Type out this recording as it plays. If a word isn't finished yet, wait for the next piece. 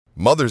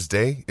Mother's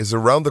Day is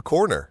around the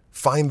corner.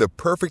 Find the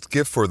perfect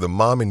gift for the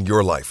mom in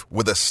your life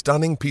with a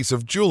stunning piece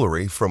of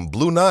jewelry from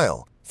Blue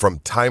Nile. From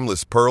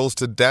timeless pearls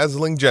to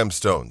dazzling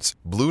gemstones,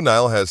 Blue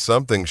Nile has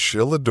something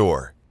she'll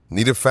adore.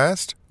 Need it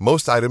fast?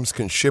 Most items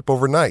can ship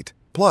overnight.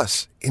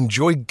 Plus,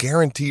 enjoy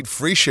guaranteed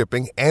free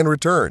shipping and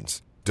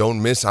returns.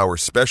 Don't miss our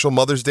special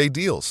Mother's Day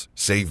deals.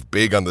 Save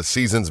big on the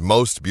season's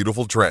most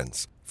beautiful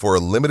trends. For a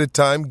limited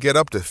time, get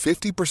up to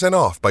 50%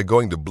 off by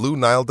going to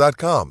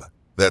BlueNile.com.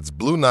 That's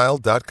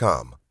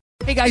BlueNile.com.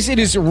 Hey guys, it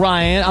is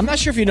Ryan. I'm not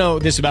sure if you know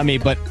this about me,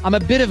 but I'm a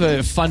bit of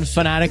a fun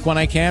fanatic when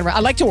I can. I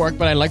like to work,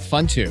 but I like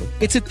fun too.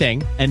 It's a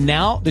thing. And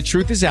now the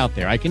truth is out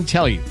there. I can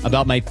tell you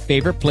about my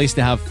favorite place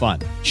to have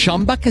fun.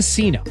 Chumba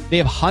Casino. They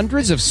have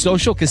hundreds of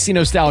social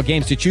casino style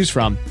games to choose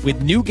from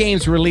with new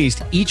games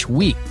released each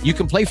week. You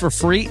can play for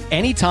free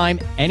anytime,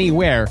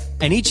 anywhere.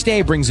 And each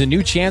day brings a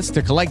new chance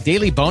to collect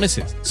daily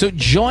bonuses. So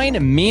join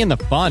me in the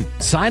fun.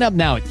 Sign up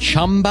now at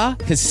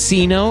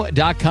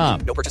ChumbaCasino.com.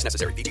 No purchase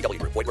necessary. VGW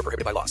Group. Void where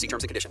prohibited by law. See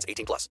terms and conditions.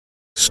 18+.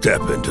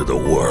 Step into the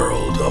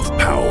world of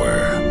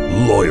power,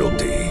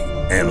 loyalty,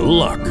 and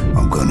luck.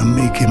 I'm gonna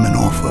make him an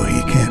offer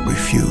he can't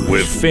refuse.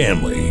 With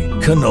family,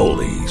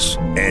 cannolis,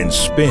 and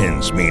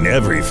spins mean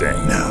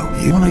everything. Now,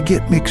 you wanna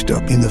get mixed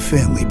up in the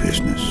family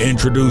business.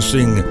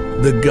 Introducing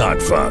The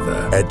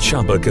Godfather at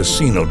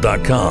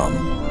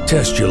ChumbaCasino.com.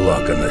 Test your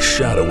luck in the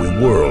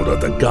shadowy world of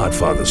The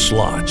Godfather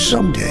slot.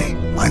 Someday,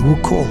 I will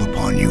call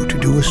upon you to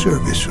do a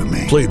service for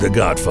me. Play The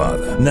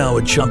Godfather now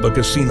at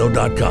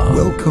ChumbaCasino.com.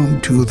 Welcome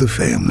to the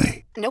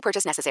family. No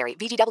purchase necessary.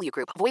 VGW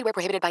Group. Void where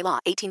prohibited by law.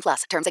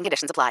 18+. Terms and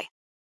conditions apply.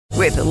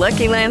 With the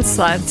Lucky Land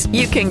Slots,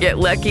 you can get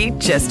lucky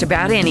just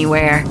about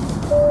anywhere.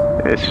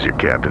 This is your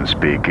captain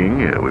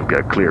speaking. We've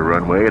got clear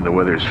runway and the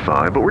weather's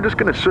fine, but we're just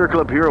going to circle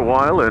up here a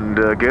while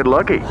and get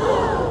lucky.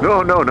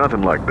 No,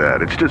 nothing like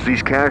that. It's just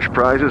these cash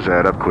prizes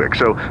add up quick.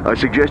 So I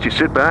suggest you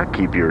sit back,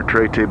 keep your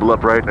tray table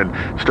upright, and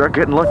start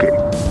getting lucky.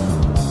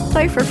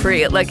 Play for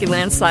free at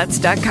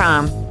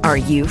LuckyLandSlots.com. Are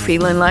you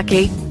feeling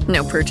lucky?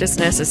 No purchase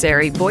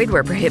necessary. Void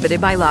where prohibited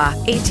by law.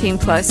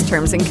 18+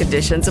 terms and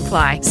conditions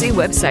apply. See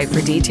website for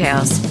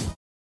details.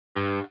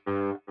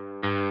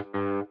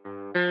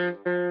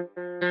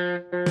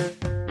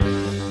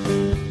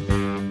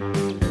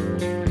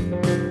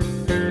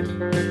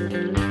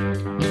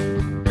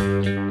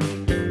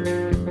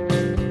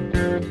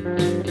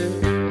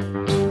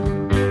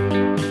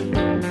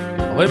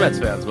 Ahoy, Mets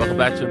fans. Welcome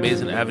back to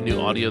Amazing Avenue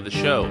Audio, the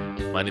show.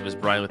 My name is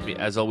Brian. With me,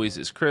 as always,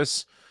 is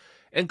Chris.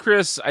 And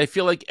Chris, I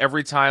feel like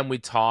every time we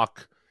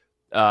talk,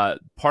 part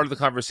of the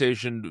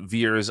conversation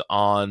veers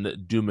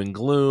on doom and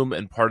gloom,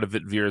 and part of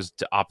it veers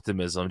to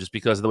optimism, just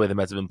because of the way the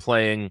Mets have been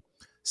playing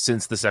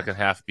since the second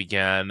half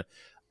began.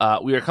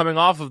 We are coming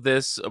off of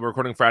this. We're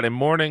recording Friday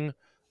morning,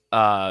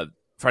 Friday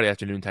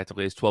afternoon,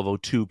 technically. It's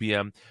 12:02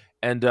 p.m.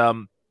 And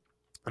the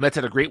Mets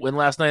had a great win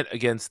last night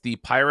against the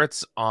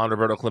Pirates on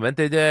Roberto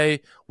Clemente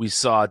Day. We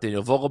saw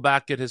Daniel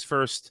Vogelbach get his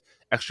first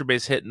extra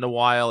base hit in a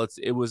while.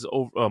 It was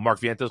Mark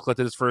Vientos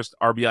collected his first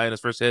RBI in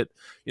his first hit.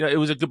 You know, it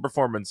was a good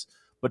performance.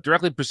 But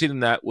directly preceding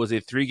that was a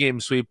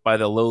 3-game sweep by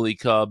the lowly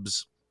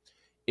Cubs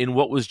in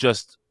what was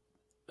just,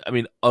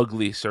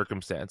 ugly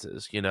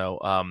circumstances.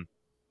 Jacob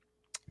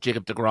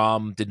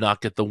deGrom did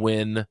not get the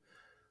win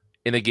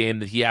in a game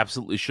that he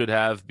absolutely should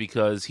have,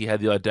 because he had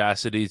the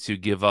audacity to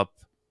give up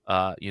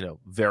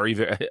very,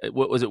 very,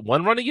 what was it,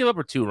 1 run to give up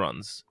or 2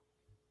 runs?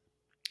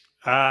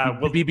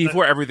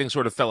 Before everything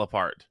sort of fell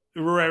apart.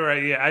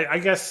 Right. Yeah, I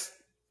guess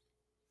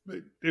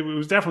it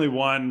was definitely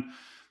 1,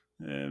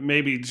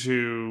 maybe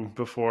 2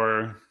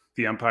 before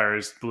the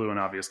umpires blew an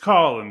obvious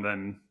call, and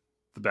then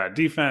the bad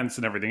defense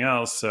and everything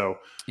else. So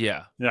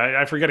yeah,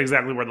 I forget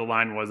exactly where the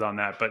line was on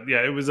that, but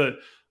yeah, it was a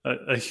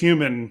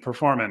human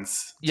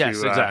performance.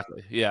 Yes,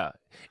 exactly. Yeah,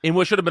 in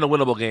what should have been a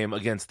winnable game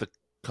against the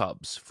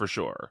Cubs for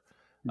sure.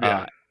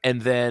 Yeah.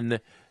 And then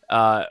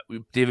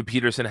David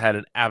Peterson had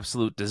an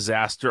absolute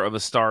disaster of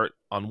a start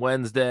on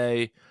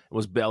Wednesday. It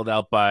was bailed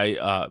out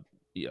by,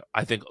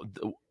 I think,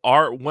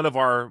 one of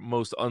our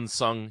most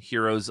unsung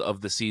heroes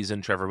of the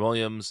season, Trevor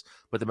Williams.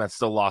 But the Mets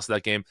still lost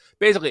that game.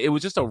 Basically, it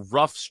was just a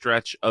rough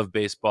stretch of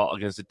baseball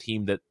against a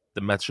team that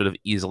the Mets should have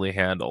easily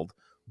handled.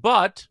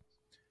 But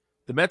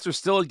the Mets are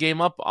still a game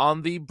up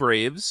on the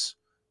Braves,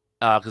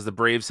 because the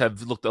Braves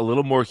have looked a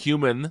little more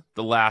human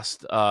the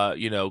last,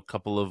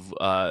 couple of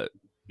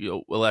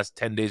the last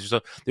 10 days or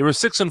so. They were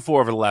 6-4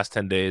 over the last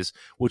 10 days,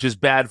 which is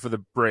bad for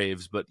the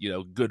Braves, but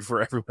good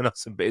for everyone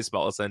else in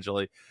baseball,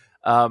 essentially.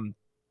 So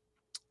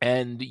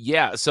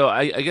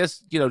I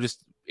guess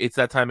just it's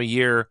that time of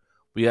year.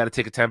 We got to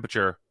take a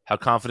temperature. How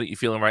confident you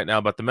feeling right now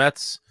about the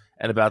Mets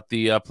and about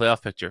the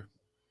playoff picture?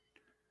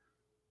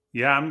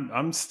 Yeah,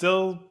 I'm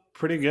still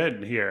pretty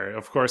good here.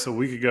 Of course, a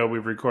week ago we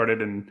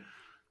recorded, and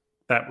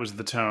that was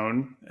the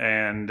tone,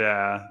 and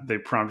they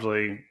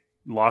promptly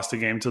lost a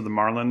game to the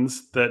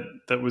Marlins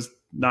that was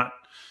not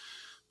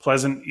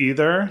pleasant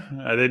either.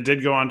 They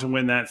did go on to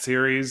win that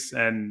series,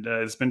 and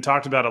it's been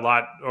talked about a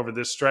lot over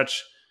this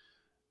stretch.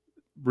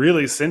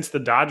 Really, since the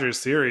Dodgers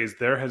series,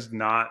 there has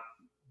not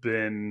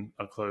been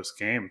a close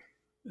game.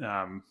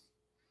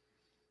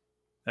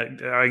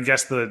 I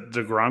guess the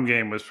DeGrom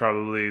game was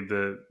probably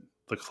the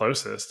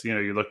closest.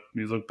 You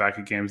look back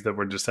at games that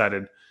were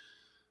decided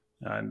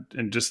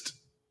in just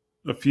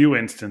a few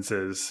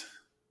instances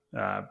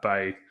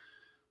by.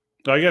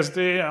 So I guess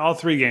all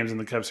 3 games in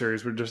the Cup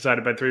Series were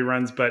decided by 3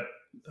 runs, but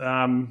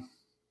and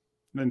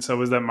so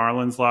was that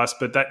Marlins loss.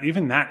 But that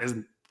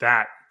isn't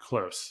that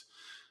close.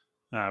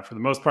 For the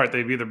most part,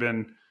 they've either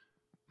been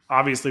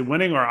obviously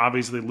winning or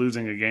obviously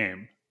losing a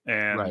game.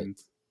 And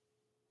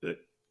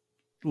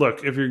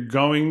look, if you're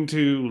going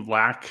to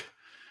lack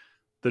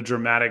the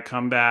dramatic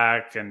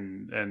comeback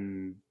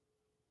and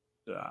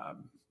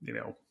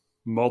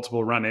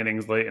multiple run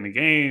innings late in a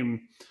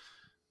game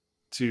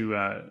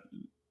to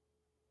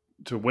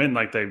win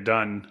like they've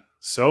done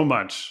so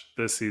much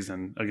this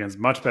season against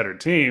much better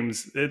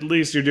teams, at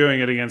least you're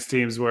doing it against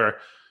teams where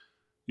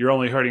you're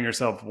only hurting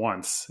yourself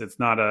once. It's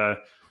not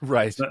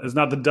it's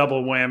not the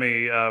double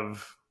whammy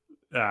of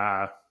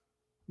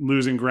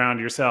losing ground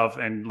yourself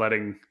and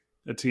letting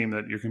a team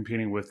that you're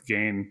competing with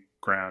gain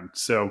ground.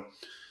 So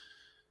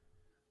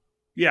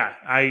yeah,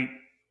 I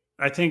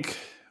think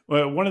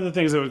one of the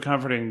things that was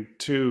comforting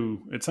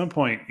too, at some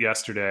point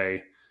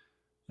yesterday,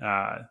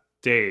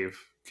 Dave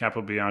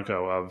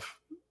Capobianco of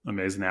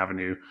Amazing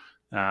Avenue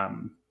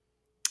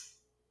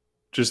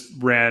just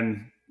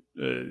ran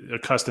a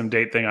custom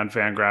date thing on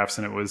Fangraphs,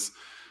 and it was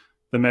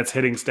the Mets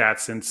hitting stats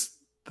since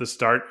the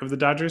start of the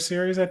Dodgers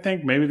series, I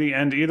think, maybe the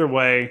end. Either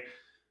way,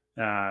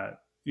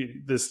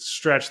 this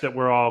stretch that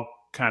we're all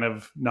kind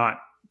of not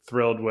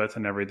thrilled with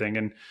and everything.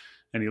 And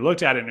he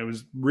looked at it, and it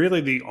was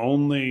really the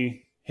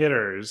only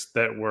hitters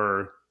that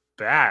were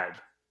bad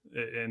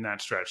in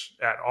that stretch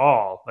at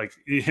all. Like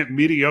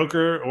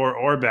mediocre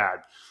or bad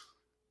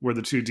were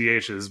the 2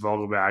 DHs,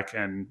 Vogelback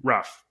and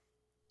Ruff.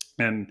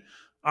 And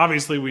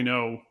obviously we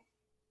know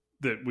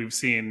that we've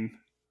seen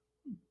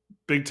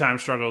big time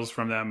struggles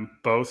from them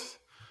both.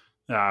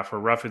 For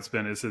Ruff, it's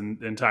been his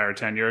entire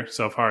tenure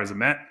so far as a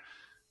Met,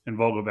 and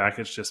Vogelback,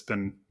 it's just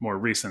been more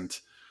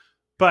recent.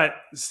 But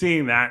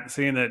seeing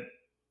that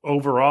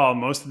overall,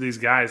 most of these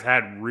guys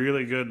had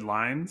really good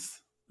lines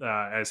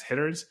as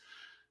hitters,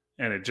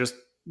 and it just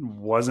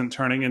wasn't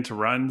turning into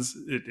runs.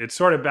 It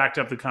sort of backed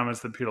up the comments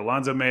that Pete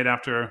Alonso made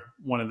after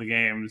one of the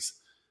games.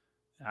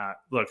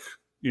 Look,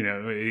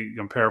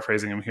 I'm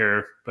paraphrasing him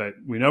here, but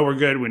we know we're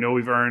good. We know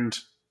we've earned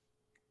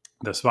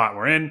the spot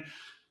we're in,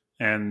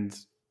 and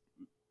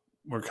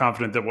we're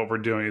confident that what we're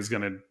doing is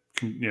going to,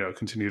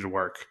 continue to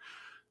work.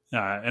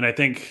 And I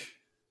think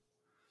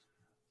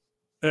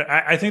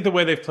the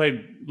way they've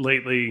played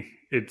lately,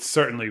 it's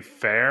certainly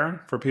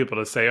fair for people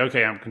to say,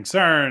 okay, I'm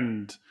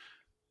concerned.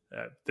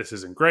 This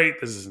isn't great.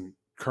 This isn't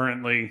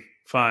currently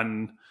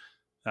fun.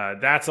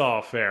 That's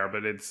all fair.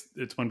 But it's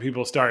when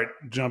people start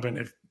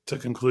jumping to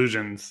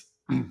conclusions,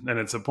 and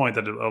it's a point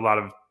that a lot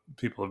of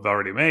people have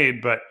already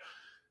made. But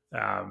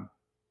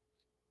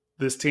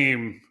this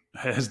team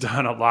has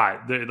done a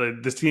lot.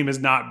 This team is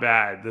not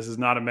bad. This is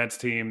not a Mets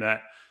team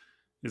that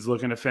is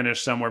looking to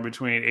finish somewhere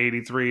between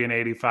 83 and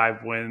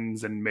 85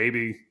 wins and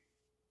maybe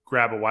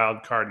grab a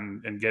wild card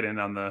and get in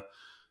on the,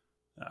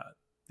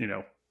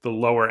 the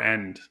lower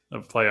end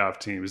of playoff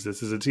teams.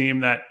 This is a team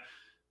that,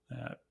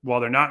 while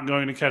they're not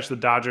going to catch the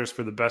Dodgers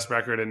for the best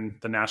record in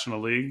the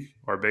National League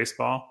or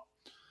baseball,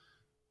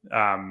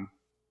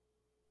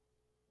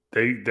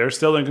 they're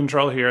still in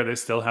control here. They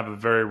still have a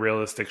very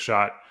realistic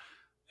shot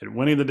at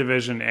winning the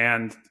division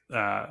and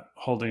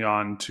holding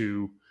on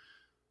to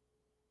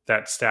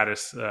that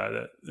status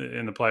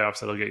in the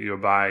playoffs that'll get you a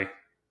bye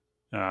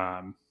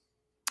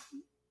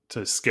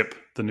to skip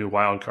the new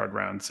wild card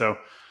round. So,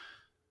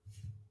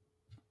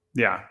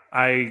 yeah,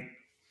 I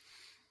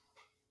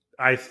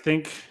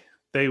think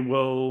they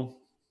will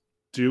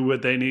do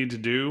what they need to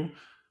do.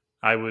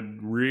 I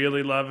would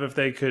really love if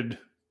they could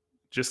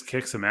just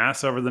kick some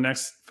ass over the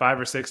next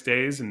 5 or 6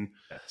 days and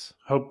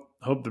hope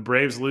the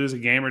Braves lose a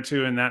game or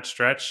two in that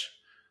stretch.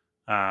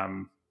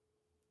 It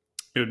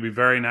would be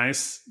very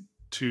nice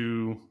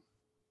to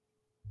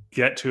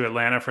get to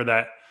Atlanta for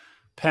that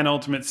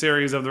penultimate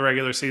series of the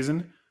regular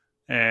season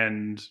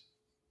and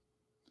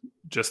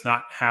just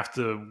not have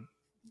to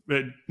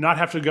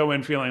go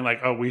in feeling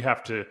like, oh, we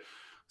have to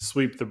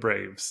sweep the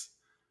Braves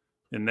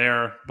in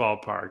their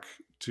ballpark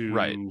to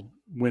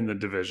win the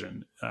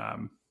division.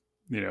 I'd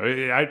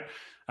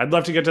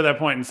love to get to that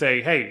point and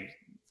say, hey,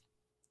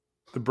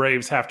 the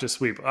Braves have to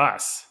sweep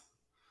us.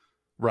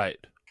 Right.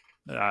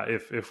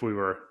 If we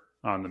were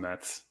on the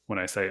Mets, when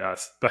I say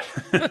us, but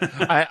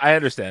I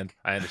understand.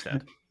 I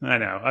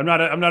know. I'm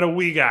not a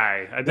we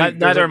guy. I think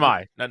neither am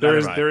I. There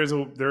is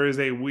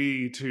a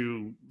we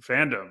to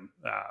fandom.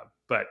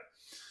 But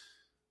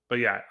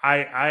yeah,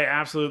 I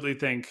absolutely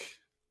think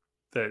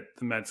that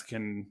the Mets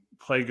can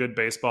play good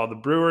baseball. The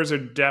Brewers are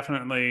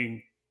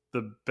definitely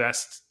the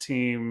best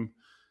team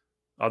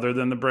other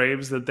than the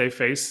Braves that they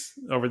face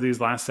over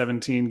these last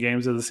 17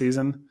 games of the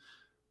season.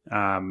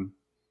 But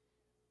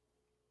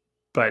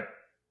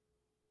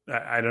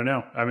I don't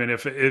know. I mean,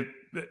 if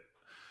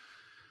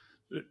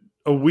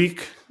a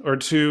week or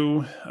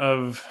two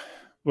of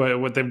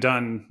what they've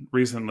done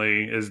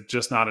recently is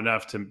just not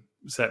enough to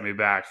set me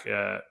back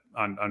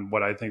on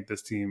what I think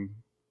this team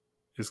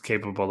is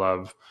capable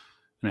of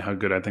and how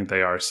good I think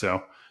they are.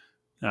 So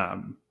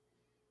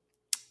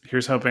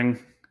here's hoping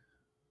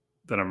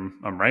that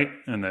I'm right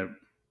and that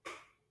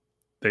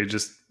they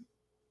just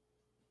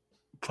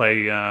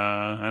play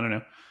I don't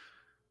know,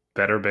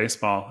 better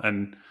baseball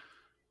and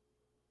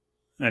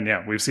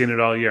yeah, we've seen it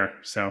all year.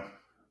 So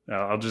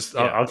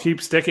I'll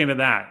keep sticking to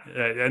that.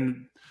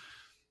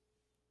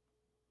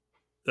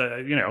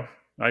 You know,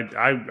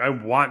 I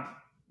want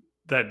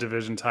that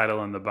division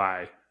title in the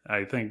bye.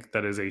 I think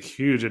that is a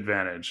huge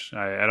advantage.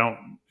 I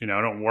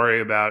don't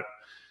worry about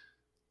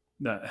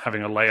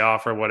having a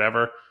layoff or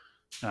whatever.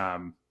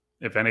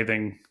 If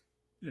anything,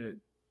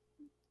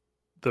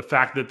 the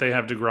fact that they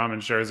have DeGrom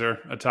and Scherzer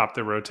atop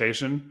the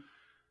rotation,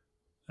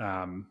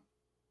 I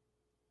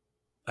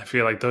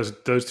feel like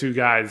those two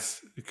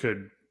guys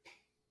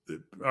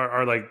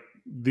are like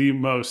the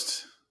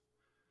most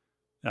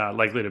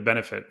likely to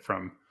benefit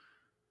from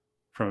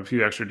a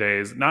few extra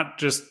days, not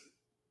just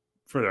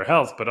for their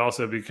health, but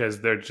also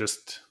because they're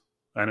just,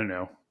 I don't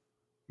know,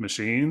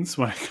 machines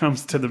when it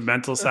comes to the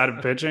mental side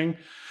of pitching.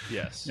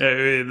 Yes.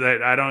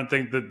 I don't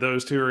think that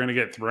those two are going to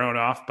get thrown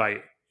off by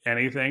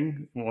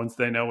anything once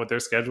they know what their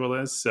schedule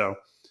is. So,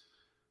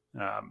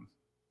 I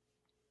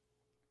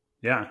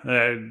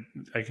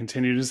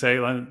continue to say,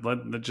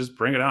 let just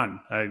bring it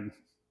on.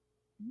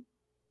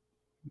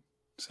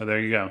 So there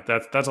you go.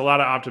 That's a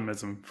lot of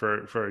optimism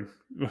for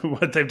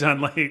what they've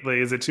done lately.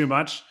 Is it too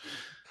much?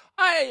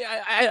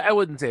 I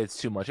wouldn't say it's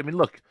too much. I mean,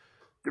 look,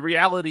 the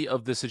reality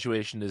of the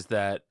situation is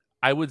that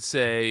I would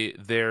say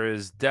there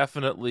is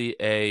definitely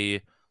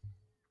a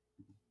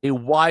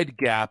wide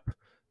gap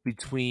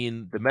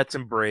between the Mets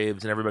and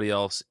Braves and everybody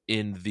else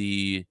in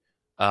the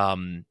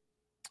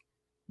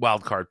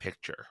wild card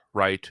picture,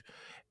 right?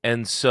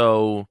 And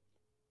so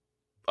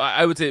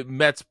I would say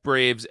Mets,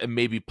 Braves, and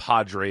maybe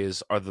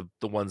Padres are the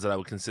ones that I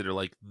would consider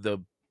like the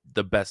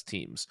best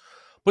teams.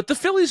 But the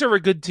Phillies are a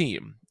good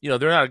team. You know,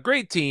 they're not a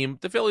great team.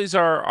 The Phillies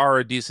are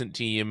a decent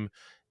team,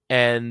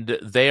 and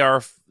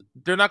they're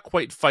not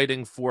quite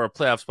fighting for a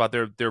playoff spot.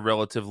 They're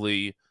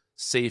relatively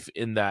safe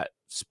in that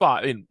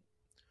spot. I mean,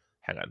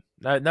 hang on.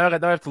 Now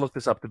I have to look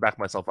this up to back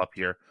myself up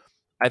here.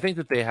 I think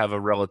that they have a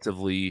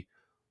relatively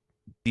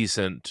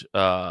decent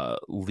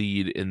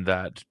lead in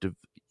that.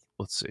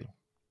 Let's see.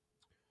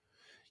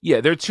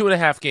 Yeah, they're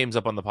 2.5 games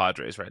up on the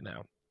Padres right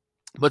now.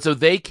 But so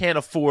they can't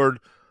afford,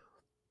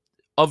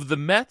 of the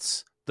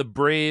Mets, the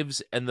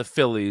Braves, and the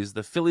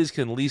Phillies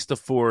can least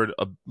afford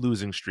a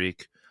losing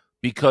streak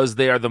because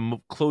they are the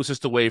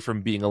closest away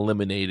from being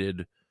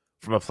eliminated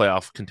from a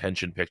playoff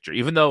contention picture.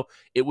 Even though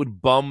it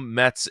would bum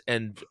Mets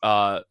and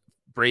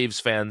Braves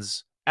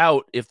fans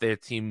out if their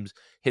teams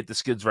hit the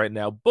skids right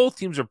now, both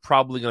teams are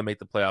probably going to make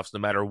the playoffs no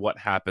matter what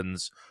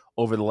happens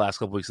over the last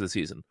couple weeks of the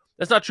season.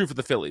 That's not true for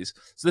the Phillies.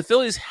 So the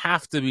Phillies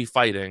have to be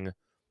fighting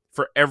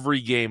for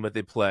every game that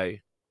they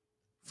play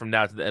from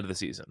now to the end of the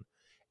season.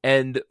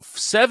 And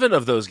 7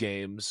 of those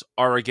games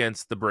are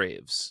against the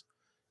Braves.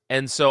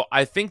 And so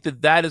I think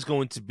that is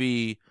going to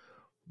be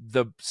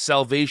the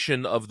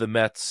salvation of the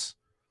Mets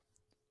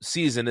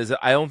season, is that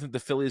I don't think the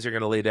Phillies are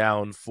going to lay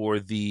down for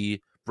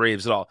the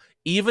Braves at all.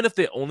 Even if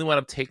they only wind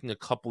up taking a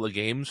couple of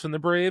games from the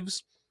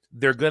Braves,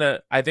 they're going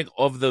to, I think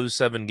of those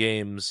 7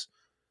 games,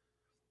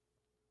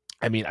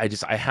 I mean,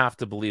 I have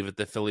to believe that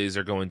the Phillies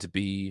are going to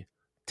be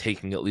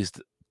taking at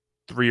least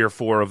 3 or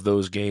 4 of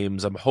those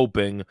games. I'm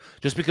hoping,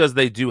 just because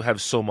they do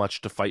have so much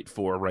to fight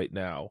for right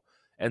now.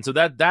 And so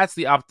that's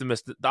the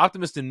optimist. The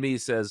optimist in me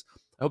says,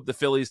 I hope the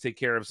Phillies take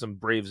care of some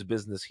Braves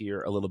business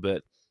here a little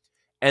bit.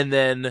 And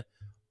then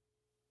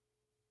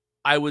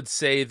I would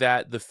say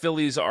that the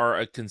Phillies are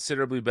a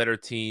considerably better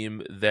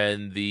team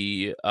than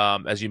the,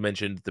 as you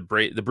mentioned, the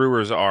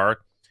Brewers are.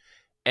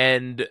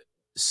 And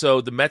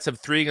so the Mets have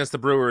 3 against the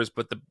Brewers,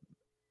 but the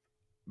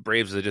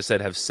Braves, as I just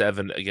said, have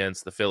 7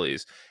 against the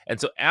Phillies. And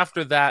so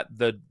after that,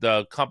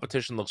 the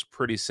competition looks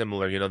pretty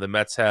similar. You know, the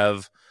Mets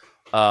have,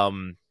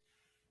 I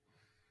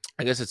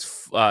guess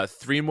it's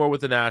 3 more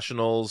with the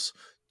Nationals,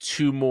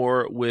 2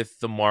 more with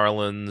the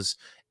Marlins,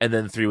 and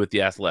then 3 with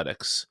the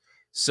Athletics.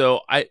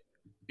 So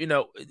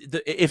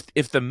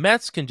if the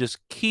Mets can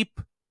just keep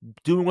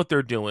doing what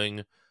they're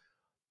doing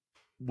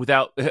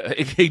without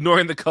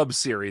ignoring the Cubs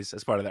series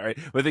as part of that, right?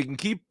 But they can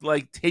keep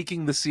like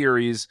taking the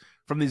series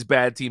from these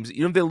bad teams.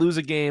 Even if they lose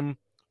a game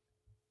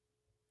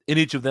in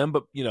each of them,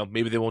 but you know,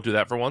 maybe they won't do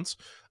that for once.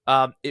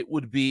 It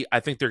would be,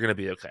 I think they're going to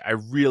be okay. I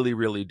really,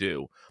 really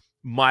do.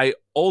 My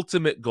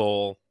ultimate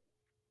goal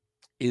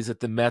is that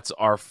the Mets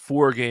are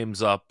 4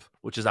 games up,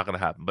 which is not going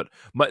to happen.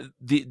 But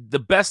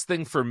the best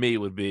thing for me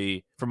would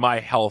be, for my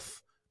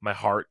health, my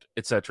heart,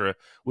 etc.,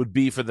 would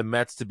be for the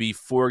Mets to be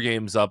 4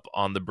 games up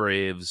on the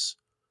Braves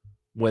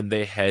when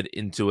they head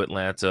into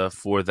Atlanta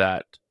for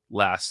that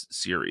last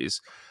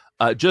series.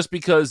 Just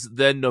because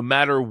then no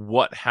matter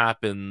what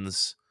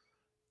happens,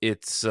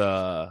 it's,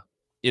 no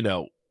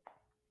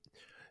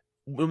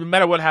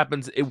matter what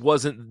happens, it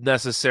wasn't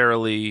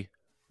necessarily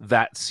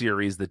that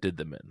series that did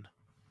them in.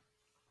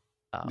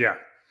 Yeah.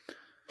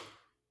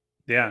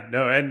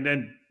 No,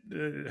 and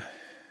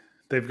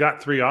they've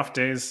got 3 off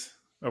days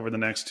over the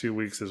next 2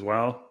 weeks as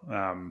well.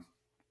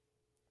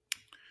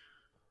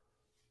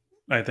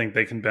 I think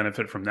they can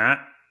benefit from that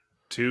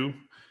too.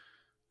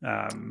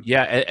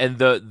 Yeah, and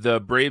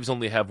the Braves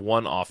only have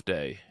 1 off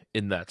day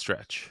in that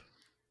stretch.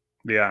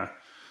 Yeah,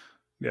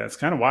 it's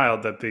kind of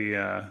wild that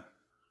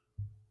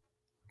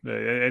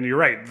and you're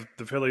right.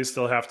 The Phillies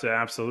still have to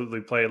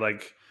absolutely play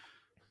like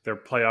their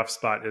playoff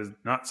spot is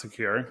not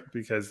secure,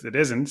 because it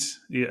isn't.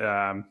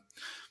 I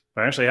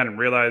actually hadn't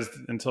realized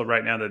until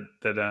right now that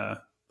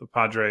the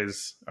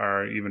Padres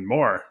are even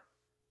more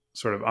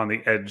sort of on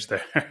the edge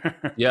there.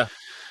 Yeah.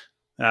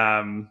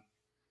 Yeah.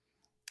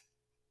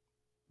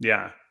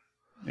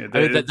 I mean,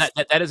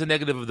 that is a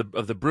negative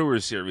of the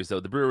Brewers series, though.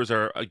 The Brewers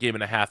are a game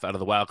and a half out of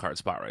the wild card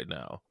spot right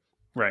now,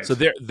 right? So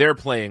they're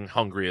playing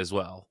hungry as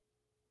well.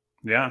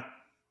 Yeah,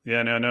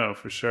 no,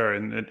 for sure.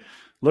 And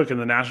look, in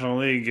the National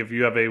League, if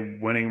you have a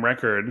winning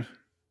record,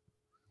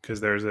 because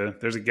there's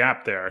a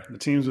gap there. The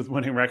teams with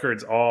winning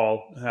records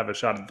all have a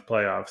shot at the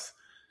playoffs,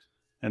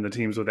 and the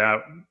teams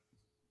without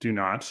do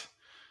not.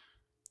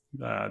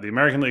 The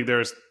American League,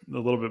 there's a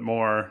little bit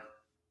more,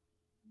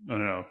 I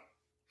don't know,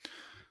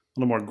 a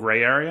little more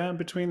gray area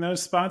between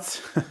those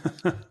spots.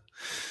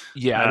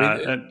 Yeah,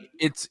 I mean,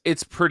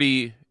 it's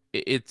pretty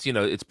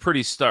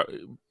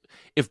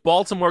if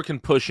Baltimore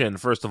can push in,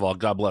 first of all,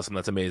 God bless them,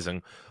 that's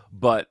amazing.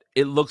 But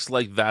it looks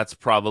like that's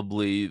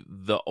probably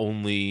the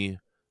only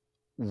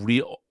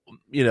real,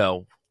 Yeah,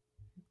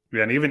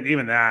 and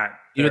even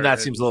that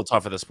seems a little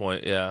tough at this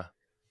point. Yeah.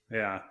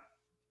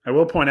 I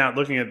will point out,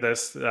 looking at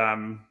this,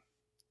 there's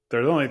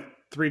only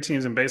 3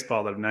 teams in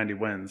baseball that have 90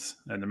 wins,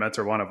 and the Mets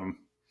are one of them.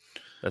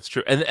 That's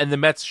true, and the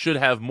Mets should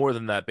have more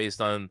than that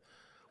based on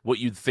what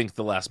you'd think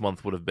the last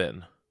month would have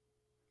been.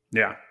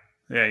 Yeah.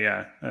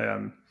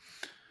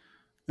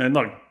 And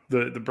look,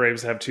 the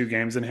Braves have 2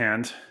 games in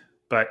hand,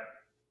 but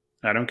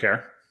I don't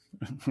care.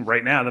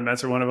 Right now, the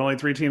Mets are one of only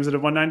 3 teams that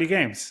have won 90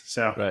 games.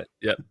 So, right,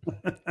 yep.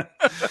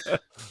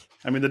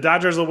 I mean, the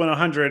Dodgers will win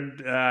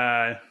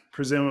 100,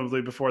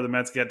 presumably before the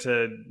Mets get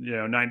to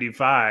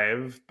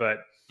 95, but.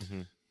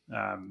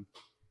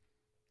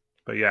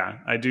 But yeah,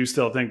 I do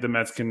still think the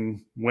Mets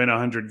can win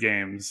 100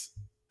 games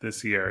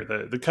this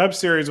year. The Cubs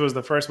series was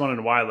the first one in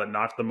a while that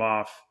knocked them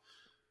off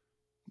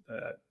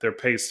their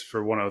pace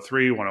for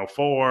 103,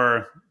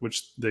 104,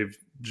 which they've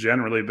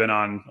generally been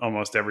on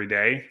almost every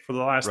day for the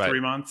last 3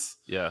 months.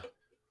 Yeah.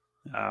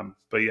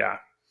 But yeah,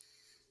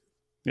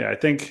 I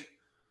think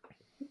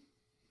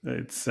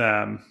it's.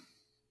 When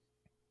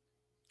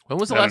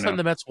was the last time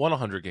the Mets won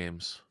 100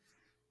 games?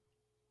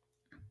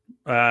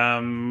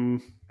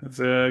 That's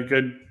a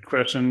good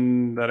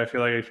question that I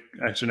feel like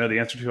I should know the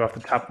answer to off the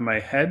top of my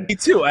head. Me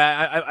too.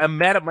 I'm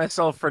mad at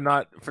myself for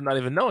not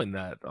even knowing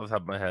that off the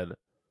top of my head.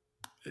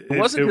 It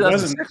wasn't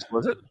 2006,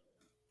 was it?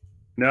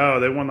 No,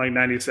 they won like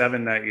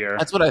 97 that year.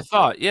 That's what I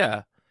thought.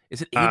 Yeah.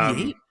 Is it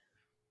 88?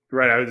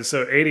 Right.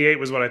 So 88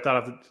 was what I thought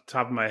off the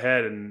top of my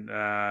head, and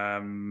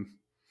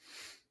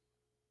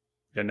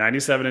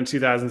 97 in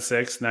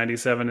 2006,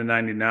 97 in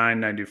 99,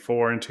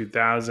 94 in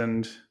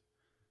 2000.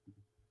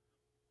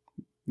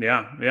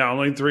 Yeah,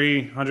 only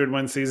 300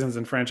 win seasons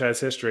in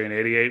franchise history, and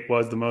 88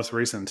 was the most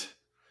recent.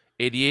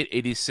 88,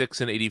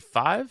 86, and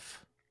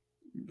 85?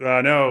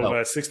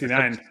 No,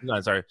 69.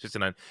 69, sorry,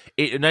 69.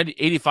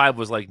 85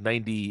 was like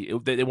 90.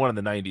 They won in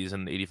the 90s,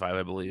 and 85,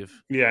 I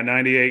believe. Yeah,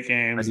 98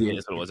 games. 98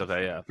 is what it was,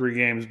 okay, yeah. 3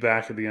 games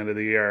back at the end of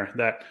the year.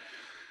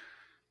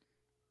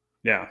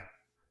 Yeah.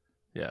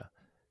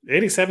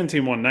 87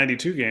 team won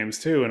 92 games,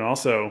 too, and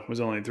also was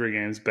only 3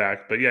 games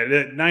back. But yeah,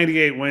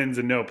 98 wins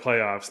and no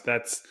playoffs.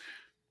 That's...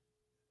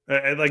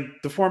 like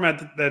the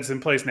format that's in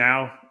place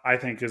now, I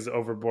think, is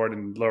overboard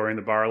and lowering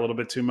the bar a little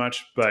bit too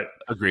much. But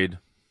agreed.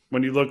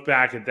 When you look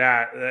back at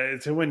that,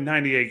 to win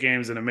 98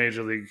 games in a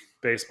Major League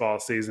Baseball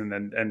season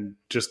and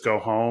just go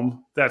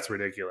home, that's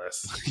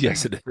ridiculous.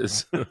 Yes, it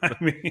is. I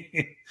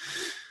mean,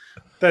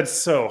 that's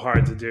so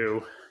hard to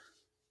do.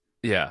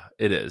 Yeah,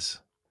 it is.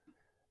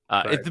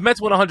 If the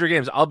Mets win 100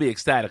 games, I'll be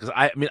ecstatic, because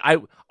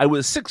I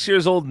was 6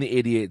 years old in the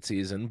 88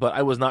 season, but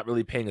I was not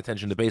really paying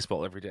attention to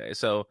baseball every day.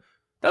 So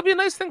that'd be a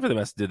nice thing for the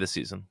Mets to do this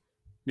season.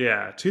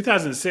 Yeah,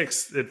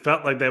 2006, it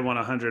felt like they won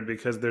 100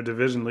 because their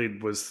division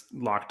lead was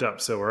locked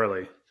up so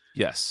early.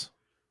 Yes.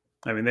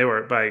 I mean, they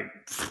were by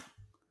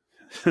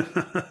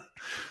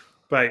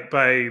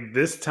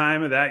this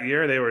time of that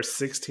year, they were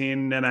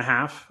 16 and a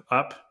half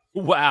up.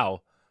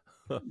 Wow.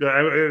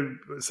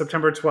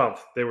 September 12th,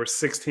 they were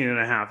 16 and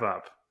a half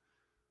up.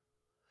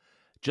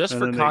 Just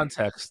for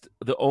context,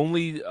 the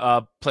only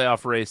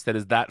playoff race that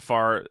is that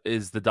far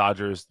is the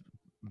Dodgers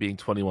being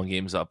 21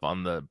 games up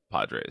on the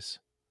Padres.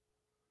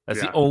 That's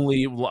the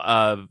only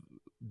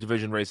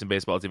division race in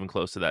baseball that's even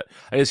close to that.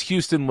 I guess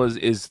Houston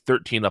is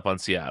 13 up on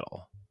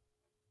Seattle.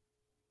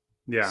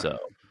 Yeah. So.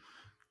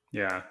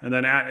 Yeah, and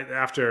then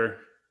after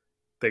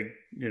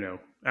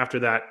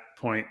that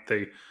point,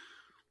 they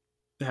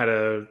had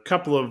a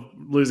couple of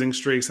losing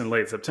streaks in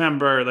late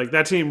September. Like,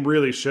 that team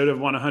really should have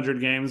won 100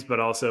 games, but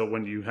also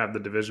when you have the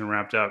division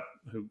wrapped up,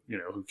 who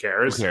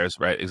cares? Who cares?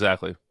 Right.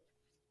 Exactly.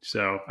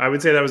 So I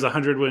would say that was a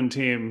 100-win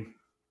team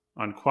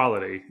on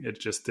quality. It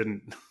just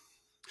didn't.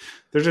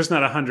 There's just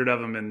not 100 of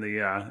them in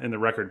the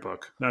record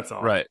book. That's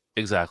all. Right.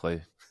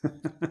 Exactly.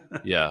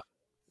 Yeah.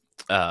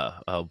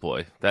 Oh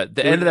boy.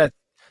 The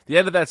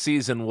end of that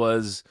season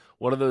was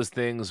one of those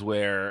things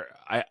where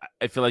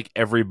I feel like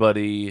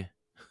everybody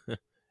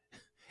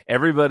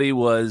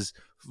was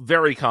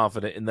very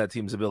confident in that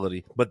team's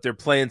ability, but their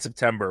play in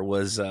September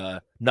was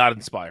not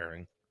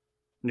inspiring.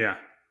 Yeah.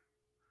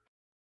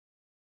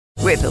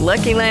 With the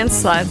Lucky Land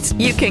Slots,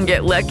 you can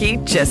get lucky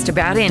just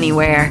about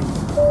anywhere.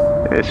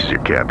 This is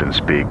your captain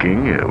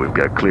speaking. We've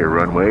got clear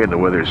runway and the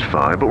weather's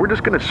fine, but we're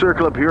just going to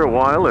circle up here a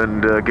while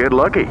and get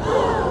lucky.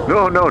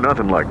 No,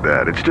 nothing like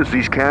that. It's just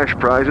these cash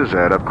prizes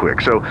add up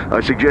quick. So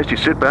I suggest you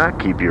sit back,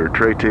 keep your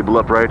tray table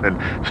upright, and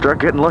start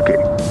getting lucky.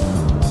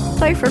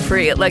 Play for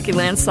free at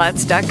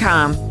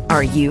LuckyLandSlots.com.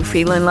 Are you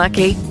feeling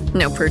lucky?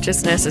 No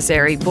purchase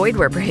necessary. Void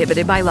where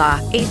prohibited by law.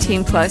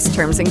 18+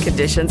 terms and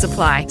conditions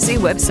apply. See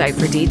website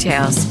for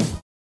details.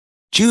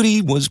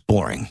 Judy was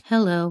boring.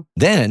 Hello.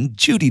 Then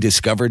Judy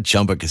discovered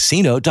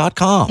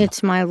ChumbaCasino.com.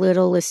 It's my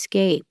little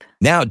escape.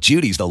 Now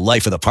Judy's the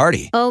life of the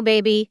party. Oh,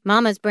 baby,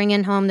 mama's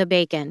bringing home the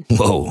bacon.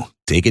 Whoa,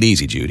 take it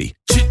easy, Judy.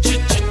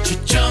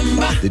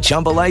 The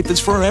Chumba life is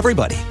for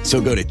everybody. So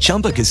go to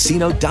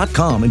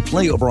ChumbaCasino.com and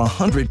play over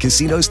 100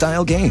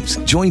 casino-style games.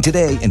 Join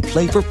today and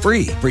play for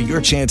free for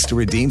your chance to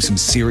redeem some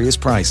serious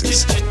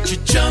prizes.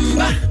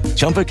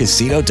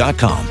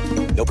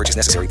 ChumbaCasino.com. No purchase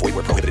necessary. Void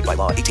where prohibited by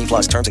law.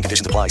 18+ terms and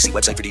conditions apply. See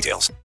website for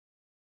details.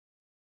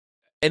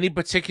 Any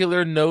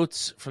particular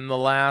notes from the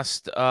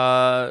last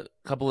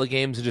couple of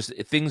games and just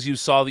things you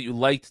saw that you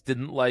liked,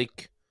 didn't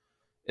like,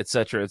 et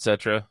cetera, et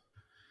cetera?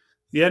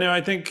 Yeah, no, I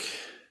think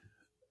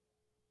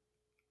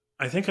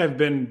I've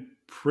been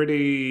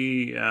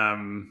pretty, I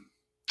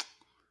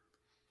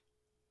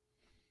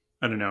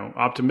don't know,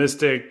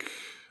 optimistic,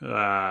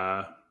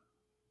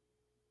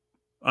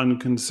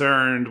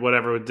 unconcerned,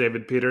 whatever with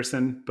David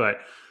Peterson. But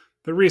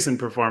the recent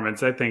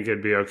performance, I think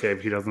it'd be okay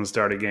if he doesn't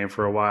start a game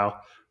for a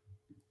while.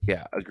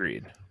 Yeah,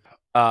 agreed.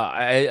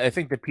 I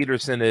think that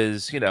Peterson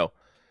is,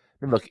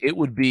 look, it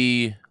would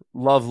be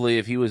lovely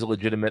if he was a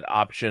legitimate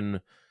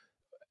option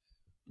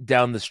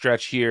down the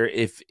stretch here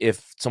if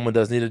someone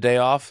does need a day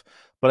off.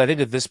 But I think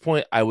at this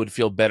point, I would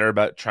feel better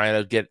about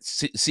trying to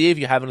see if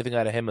you have anything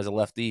out of him as a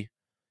lefty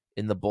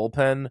in the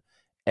bullpen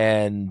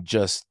and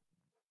just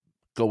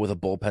go with a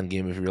bullpen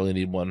game if you really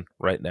need one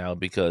right now,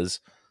 because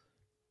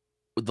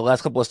with the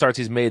last couple of starts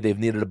he's made, they've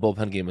needed a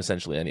bullpen game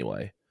essentially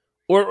anyway.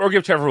 Or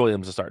give Trevor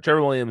Williams a start.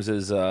 Trevor Williams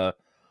is the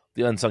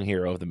unsung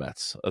hero of the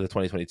Mets, of the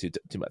 2022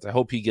 Mets. I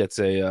hope he gets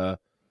an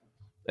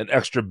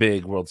extra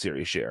big World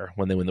Series share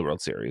when they win the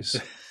World Series.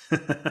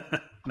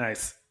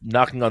 Nice.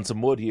 Knocking on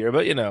some wood here,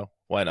 but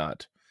why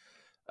not?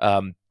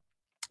 Do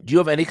you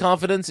have any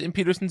confidence in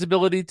Peterson's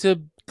ability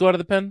to go out of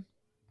the pen?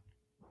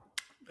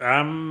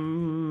 I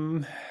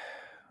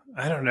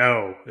don't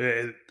know.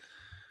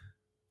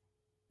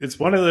 It's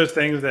one of those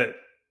things that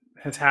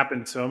has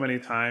happened so many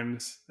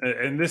times,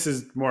 and this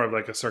is more of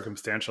like a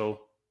circumstantial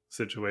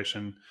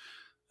situation.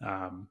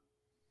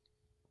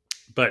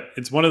 But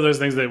it's one of those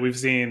things that we've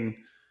seen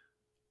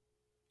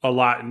a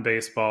lot in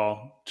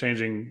baseball,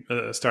 changing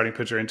a starting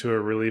pitcher into a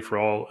relief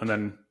role, and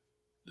then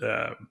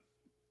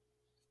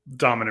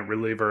dominant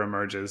reliever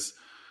emerges.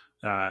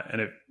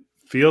 And it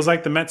feels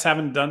like the Mets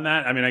haven't done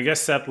that. I mean, I guess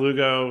Seth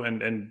Lugo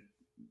and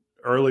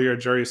earlier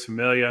Jurius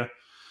Familia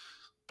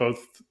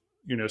both,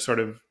 sort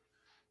of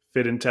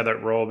fit into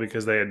that role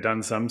because they had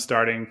done some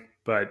starting,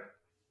 but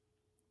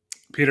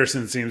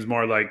Peterson seems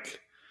more like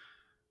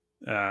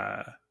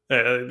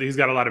he's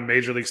got a lot of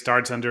major league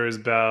starts under his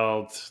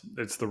belt.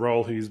 It's the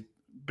role he's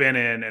been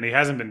in, and he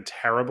hasn't been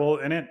terrible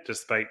in it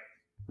despite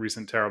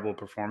recent terrible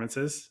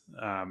performances.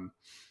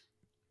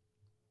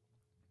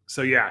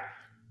 So yeah,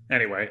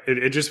 anyway,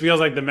 it just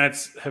feels like the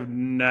Mets have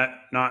not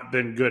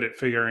been good at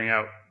figuring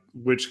out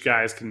which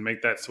guys can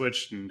make that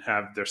switch and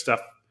have their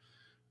stuff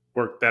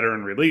work better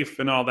in relief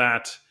and all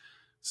that.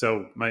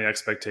 So my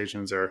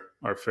expectations are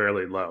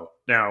fairly low.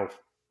 Now,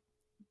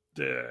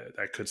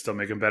 that could still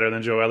make him better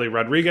than Joely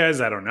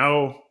Rodriguez. I don't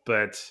know.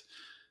 But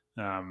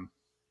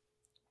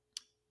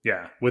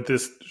yeah, with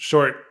this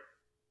short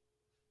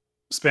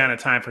span of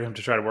time for him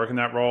to try to work in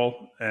that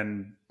role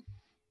and,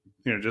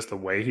 just the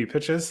way he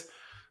pitches,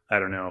 I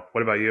don't know.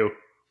 What about you?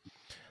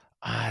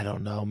 I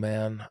don't know,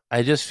 man.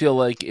 I just feel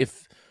like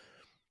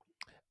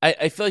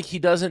I feel like he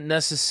doesn't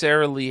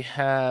necessarily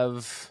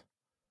have...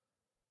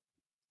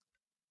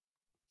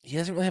 He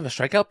doesn't really have a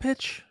strikeout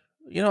pitch,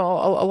 a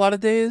lot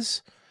of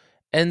days.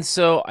 And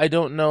so I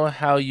don't know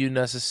how you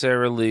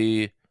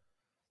necessarily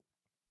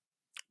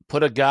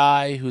put a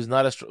guy who's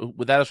not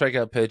without a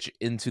strikeout pitch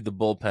into the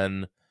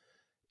bullpen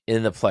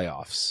in the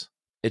playoffs.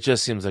 It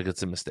just seems like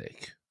it's a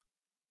mistake.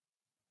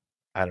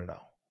 I don't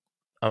know.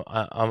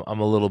 I'm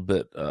a little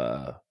bit.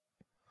 I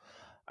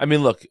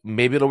mean, look,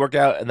 maybe it'll work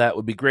out, and that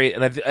would be great.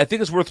 And I think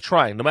it's worth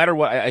trying, no matter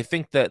what. I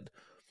think that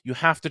you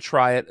have to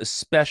try it,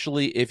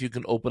 especially if you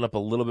can open up a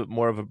little bit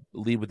more of a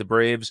lead with the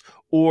Braves,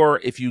 or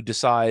if you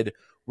decide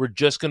we're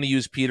just going to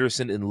use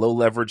Peterson in low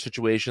leverage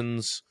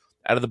situations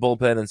out of the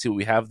bullpen and see what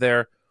we have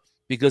there.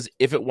 Because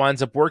if it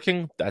winds up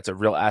working, that's a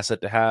real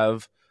asset to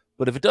have.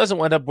 But if it doesn't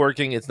wind up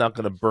working, it's not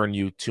going to burn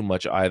you too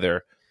much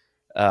either.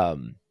 I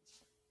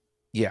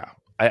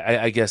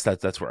guess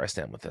that's where I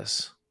stand with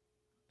this.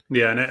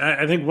 Yeah, and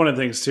I think one of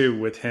the things too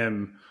with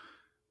him,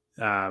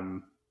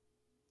 I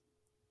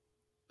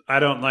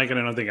don't like, and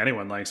I don't think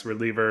anyone likes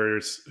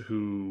relievers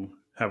who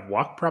have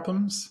walk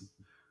problems.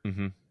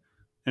 Mm-hmm.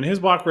 And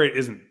his walk rate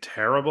isn't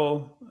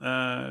terrible,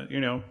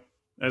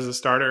 as a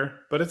starter,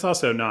 but it's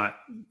also not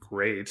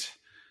great.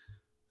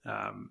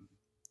 And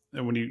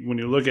when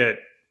you look at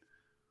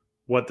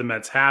what the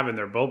Mets have in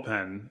their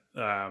bullpen,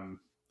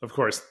 of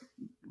course,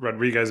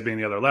 Rodriguez being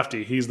the other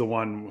lefty, he's the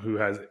one who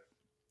has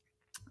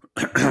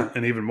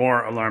an even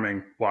more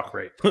alarming walk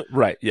rate.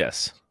 Right.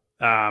 Yes.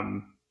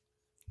 But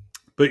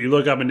you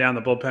look up and down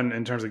the bullpen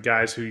in terms of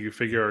guys who you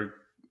figure are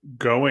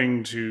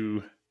going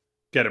to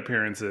get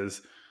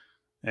appearances,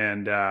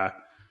 and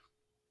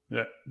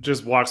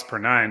just walks per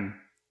nine.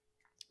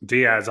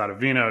 Diaz,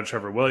 Ottavino,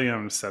 Trevor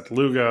Williams, Seth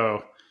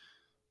Lugo,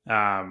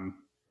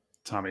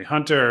 Tommy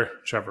Hunter,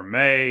 Trevor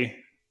May,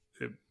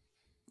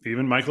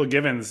 even Michael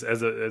Givens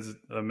as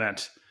a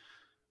Met,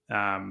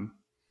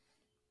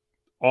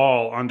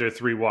 all under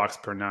 3 walks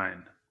per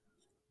 9.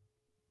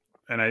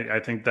 And I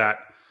think that,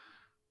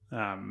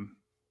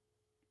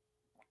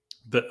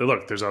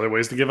 look, there's other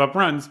ways to give up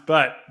runs,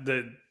 but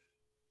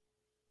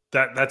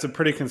that's a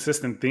pretty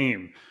consistent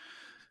theme.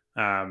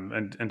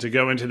 And to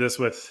go into this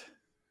with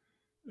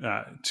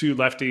 2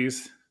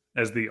 lefties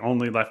as the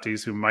only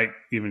lefties who might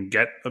even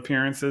get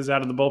appearances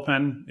out of the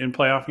bullpen in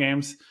playoff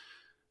games,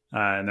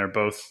 and they're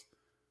both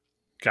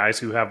guys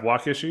who have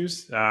walk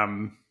issues. I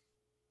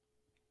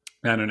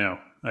don't know.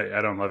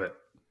 I don't love it.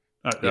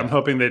 I'm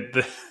hoping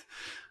that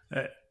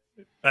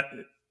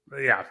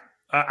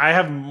I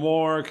have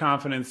more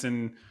confidence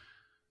in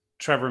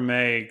Trevor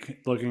May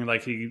looking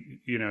like he,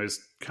 has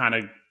kind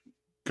of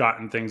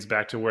gotten things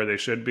back to where they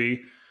should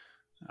be,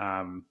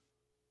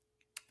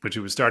 which he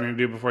was starting to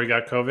do before he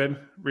got COVID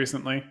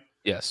recently.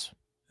 Yes.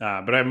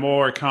 But I have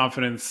more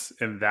confidence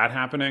in that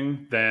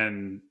happening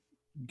than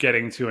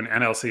getting to an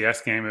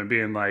NLCS game and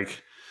being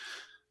like,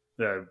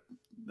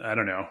 I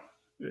don't know,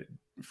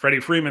 Freddie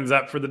Freeman's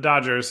up for the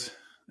Dodgers,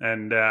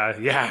 and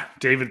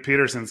David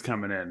Peterson's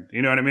coming in.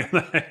 You know what I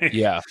mean?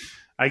 Yeah.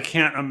 I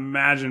can't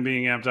imagine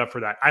being amped up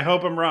for that. I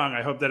hope I'm wrong.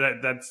 I hope that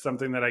that's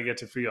something that I get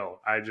to feel.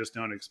 I just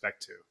don't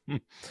expect to.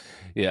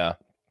 Yeah.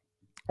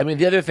 I mean,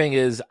 the other thing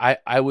is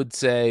I would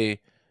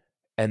say,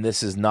 and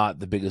this is not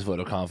the biggest vote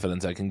of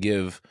confidence I can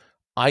give,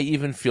 I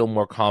even feel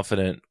more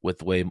confident with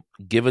the way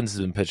Givens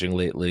has been pitching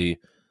lately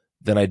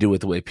than I do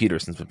with the way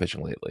Peterson's been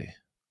pitching lately.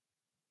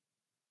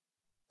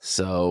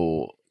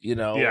 So,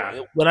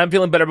 when I'm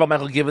feeling better about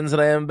Michael Givens than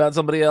I am about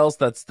somebody else,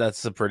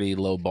 that's a pretty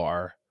low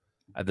bar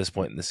at this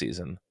point in the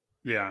season.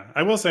 Yeah.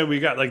 I will say we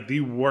got like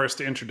the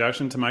worst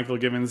introduction to Michael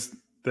Givens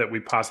that we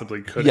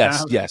possibly could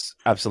have. Yes,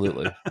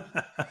 absolutely.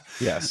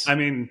 Yes. I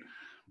mean,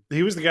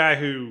 he was the guy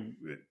who,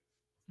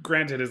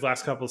 granted, his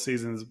last couple of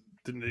seasons,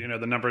 the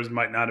numbers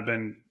might not have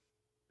been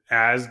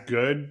as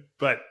good,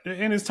 but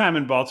in his time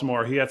in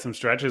Baltimore, he had some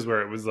stretches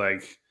where it was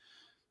like,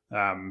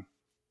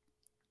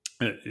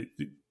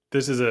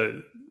 this is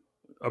a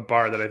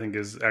bar that I think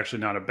is actually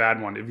not a bad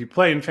one. If you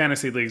play in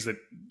fantasy leagues that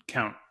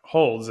count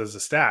holds as a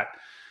stat,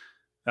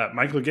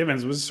 Michael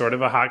Givens was sort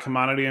of a hot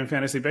commodity in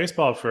fantasy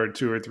baseball for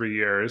 2 or 3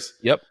 years.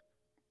 Yep.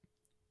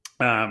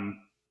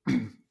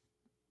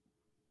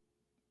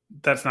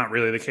 That's not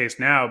really the case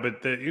now, but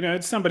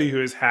it's somebody who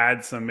has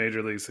had some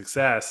major league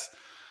success,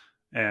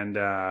 and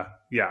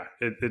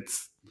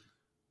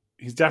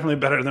he's definitely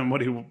better than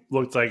what he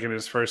looked like in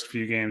his first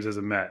few games as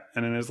a Met,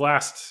 and in his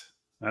last,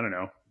 I don't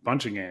know,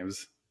 bunch of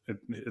games,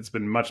 it's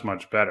been much,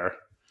 much better.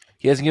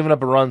 He hasn't given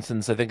up a run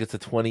since I think it's the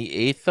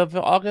 28th of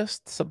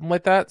August, something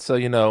like that. So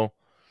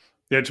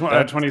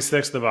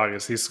 26th of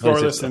August. He's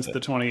scoreless since the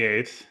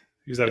 28th.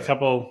 He's had a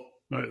couple,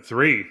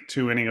 3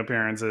 2-inning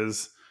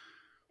appearances.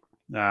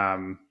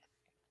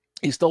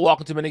 He's still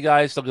walking too many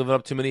guys, still giving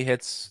up too many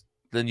hits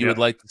than you would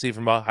like to see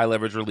from a high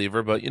leverage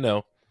reliever, but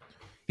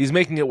he's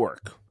making it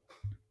work.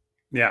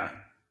 Yeah.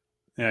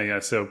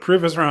 So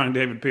prove us wrong,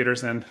 David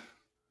Peterson.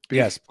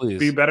 Yes, please.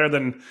 Be better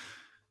than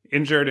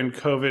injured and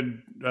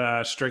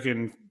COVID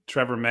stricken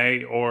Trevor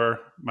May or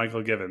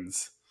Michael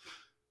Givens.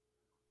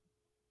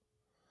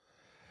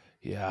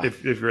 Yeah.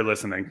 If you're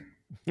listening,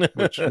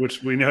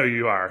 which we know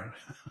you are.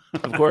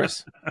 Of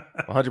course.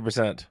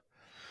 100%.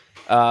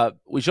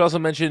 We should also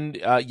mention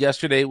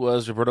yesterday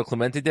was Roberto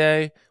Clemente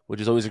Day, which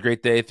is always a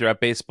great day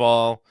throughout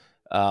baseball.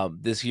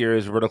 This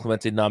year's Roberto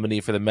Clemente nominee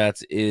for the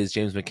Mets is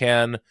James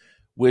McCann,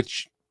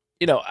 which,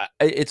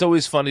 it's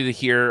always funny to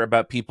hear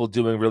about people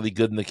doing really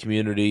good in the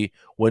community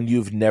when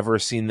you've never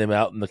seen them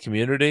out in the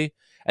community.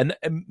 And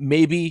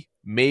maybe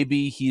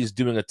he's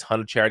doing a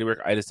ton of charity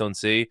work I just don't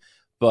see.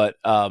 But,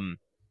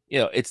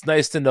 it's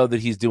nice to know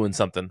that he's doing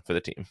something for the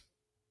team.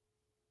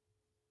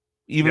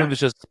 Even if it's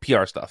just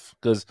PR stuff.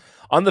 Because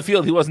on the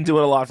field, he wasn't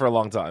doing a lot for a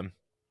long time.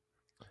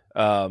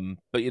 But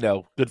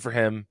good for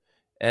him.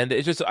 And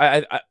it's just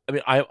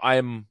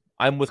I'm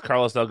with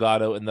Carlos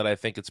Delgado in that I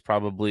think it's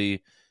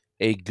probably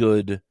a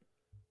good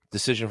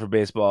decision for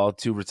baseball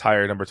to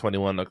retire number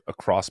 21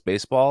 across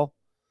baseball,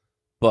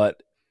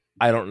 but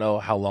I don't know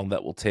how long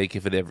that will take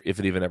if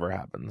it even ever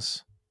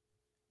happens.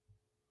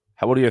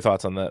 What are your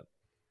thoughts on that?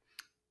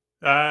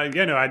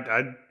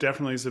 I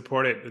definitely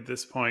support it at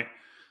this point.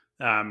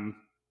 I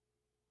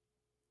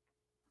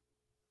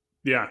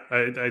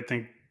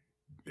think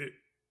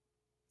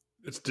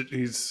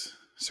he's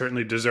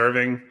certainly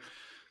deserving,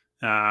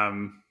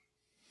 and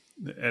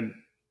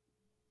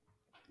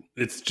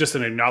it's just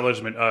an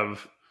acknowledgement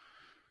of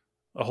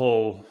a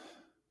whole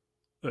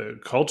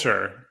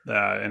culture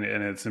and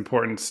its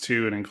importance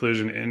to and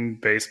inclusion in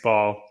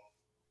baseball,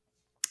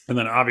 and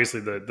then obviously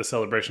the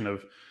celebration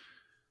of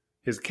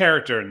his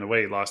character and the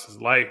way he lost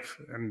his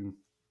life and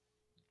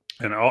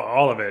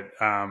all of it.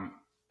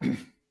 And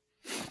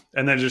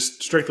then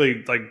just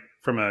strictly like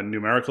from a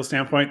numerical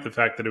standpoint, the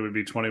fact that it would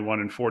be 21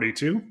 and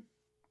 42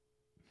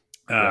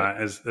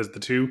 as the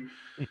two.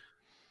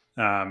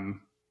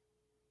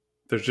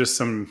 There's just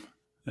some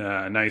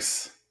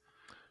nice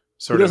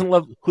sort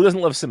who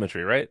doesn't love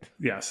symmetry, right?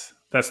 Yes,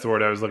 that's the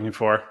word I was looking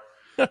for.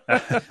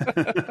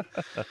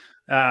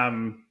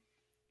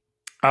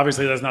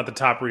 Obviously, that's not the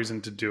top reason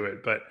to do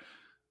it, but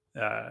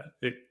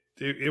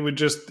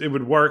it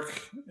would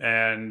work,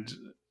 and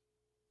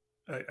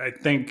I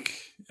think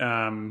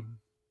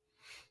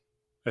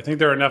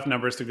there are enough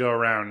numbers to go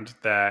around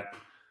that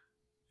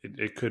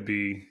it could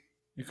be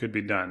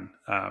done.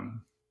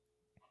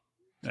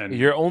 And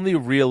you're only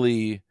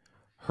really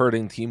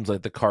hurting teams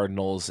like the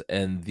Cardinals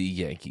and the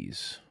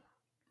Yankees,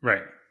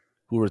 right?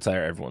 Who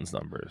retire everyone's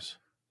numbers,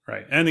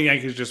 right? And the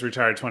Yankees just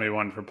retired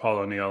 21 for Paul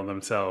O'Neill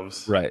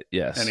themselves, right?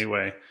 Yes.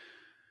 Anyway,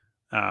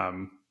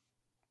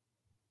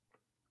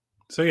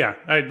 so yeah,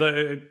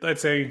 I'd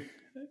say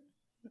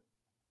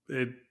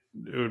it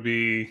would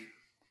be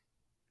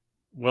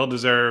well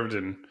deserved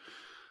and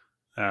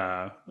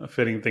a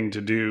fitting thing to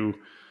do,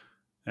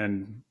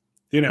 and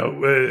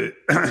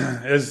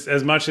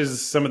as much as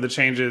some of the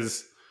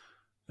changes,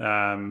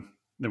 then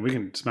we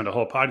can spend a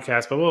whole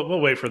podcast, but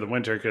we'll wait for the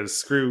winter because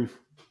screw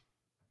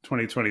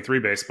 2023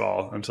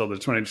 baseball until the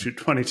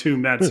 2022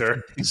 Mets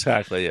are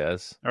exactly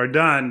are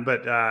done.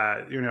 But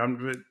I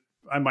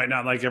might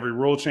not like every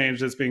rule change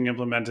that's being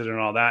implemented and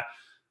all that,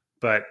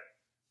 but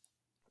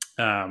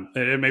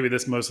maybe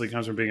this mostly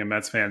comes from being a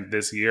Mets fan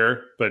this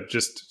year, but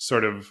just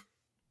sort of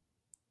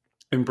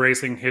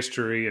embracing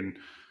history and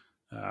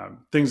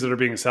things that are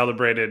being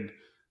celebrated.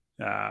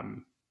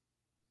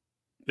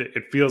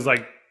 It feels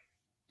like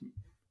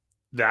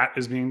that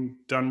is being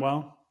done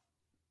well.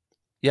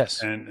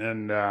 Yes.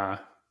 And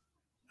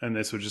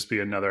this would just be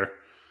another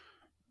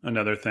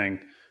thing.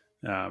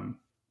 How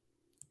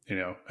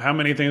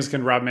many things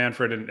can Rob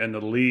Manfred and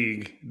the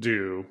league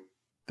do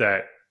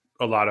that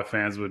a lot of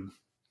fans would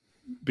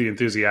be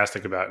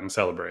enthusiastic about and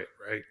celebrate,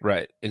 right?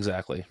 Right,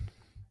 exactly.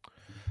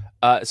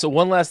 So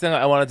one last thing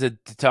I wanted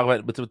to talk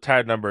about with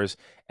retired numbers,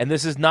 and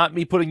this is not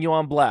me putting you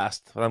on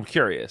blast, but I'm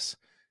curious.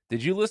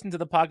 Did you listen to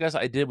the podcast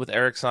I did with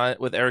Eric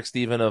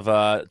Stephen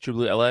of True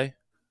Blue LA?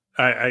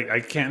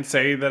 I can't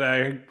say that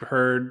I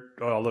heard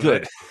all of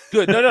it.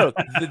 Good. No.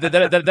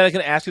 Then I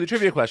can ask you the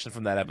trivia question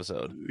from that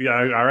episode. Yeah,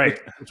 all right.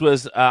 Which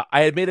was,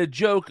 I had made a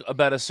joke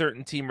about a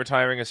certain team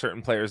retiring a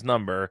certain player's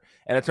number,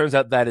 and it turns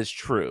out that is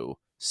true.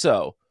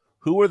 So,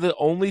 who are the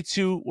only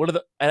two?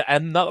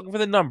 I'm not looking for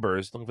the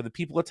numbers, looking for the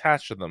people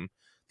attached to them.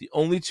 The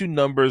only two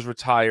numbers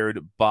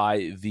retired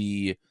by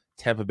the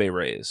Tampa Bay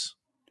Rays.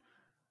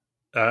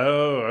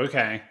 Oh,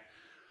 okay.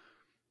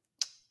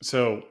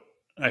 So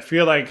I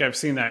feel like I've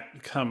seen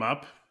that come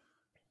up,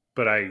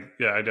 but I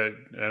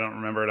don't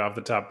remember it off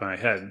the top of my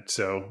head.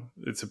 So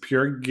it's a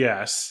pure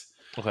guess.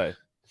 Okay,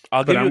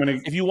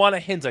 if you want a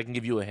hint, I can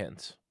give you a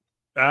hint.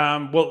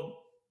 Well,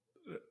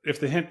 if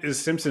the hint is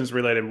Simpsons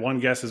related, one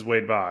guess is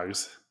Wade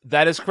Boggs.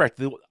 That is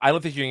correct. I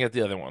don't think you can get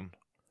the other one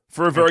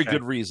for a very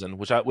good reason,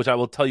 which I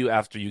will tell you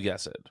after you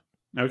guess it.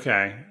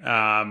 Okay.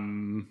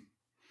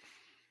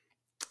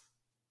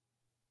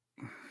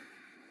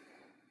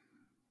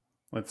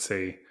 Let's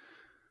see.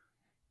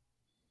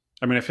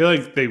 I mean, I feel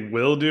like they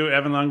will do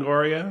Evan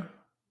Longoria,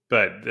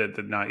 but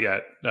not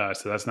yet.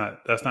 So that's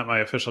not my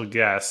official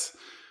guess.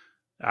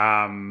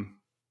 I'm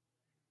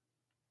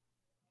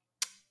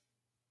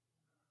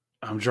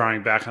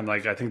drawing back on I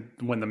think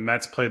when the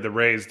Mets played the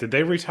Rays, did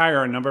they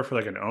retire a number for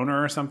an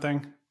owner or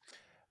something?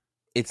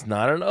 It's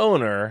not an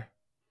owner,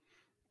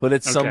 but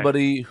it's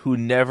somebody who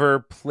never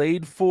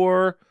played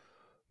for,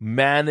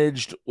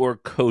 managed, or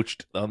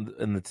coached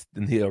in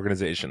the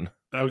organization.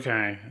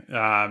 Okay.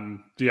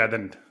 Then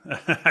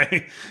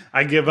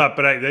I give up.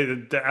 But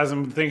as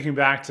I'm thinking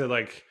back to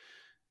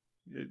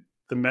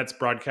the Mets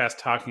broadcast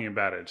talking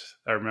about it,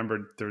 I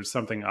remember there was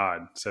something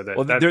odd. So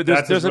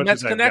there's a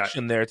Mets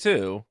connection there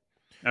too.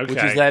 Okay.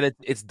 Which is that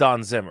it's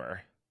Don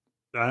Zimmer.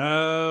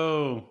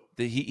 Oh.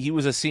 He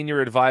was a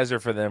senior advisor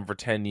for them for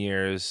 10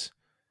 years.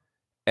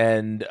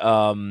 And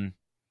I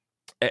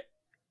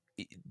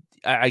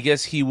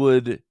guess he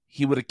would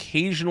he would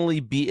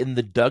occasionally be in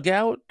the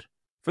dugout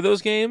for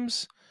those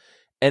games.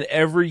 And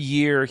every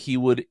year he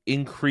would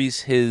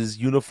increase his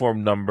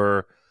uniform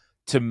number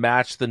to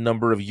match the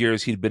number of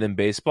years he'd been in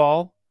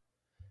baseball.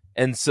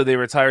 And so they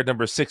retired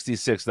number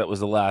 66. That was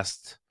the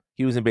last.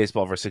 He was in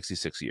baseball for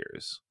 66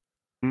 years.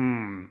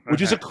 Okay.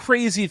 Which is a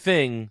crazy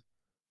thing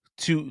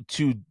to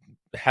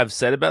have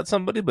said about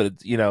somebody, but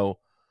you know,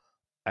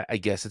 I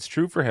guess it's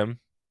true for him.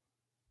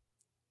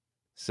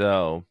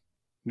 So,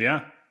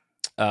 yeah.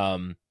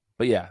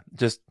 But yeah,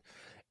 just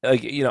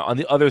like, you know, on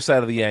the other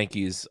side of the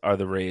Yankees are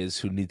the Rays,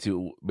 who need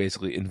to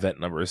basically invent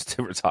numbers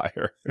to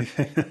retire.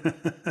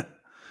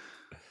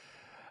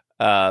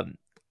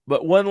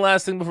 But one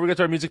last thing before we get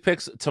to our music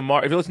picks.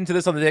 Tomorrow, if you're listening to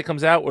this on the day it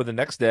comes out or the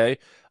next day,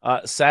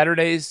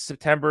 Saturday,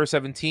 September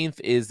 17th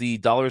is the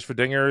Dollars for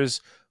Dingers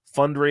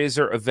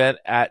fundraiser event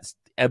at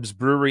Ebbs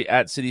Brewery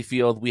at Citi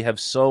Field. We have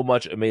so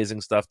much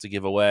amazing stuff to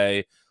give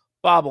away.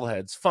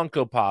 Bobbleheads,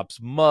 Funko Pops,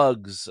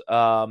 mugs,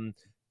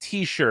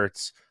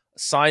 T-shirts,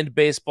 signed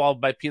baseball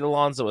by Pete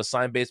Alonso, a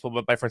signed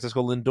baseball by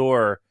Francisco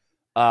Lindor,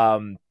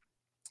 an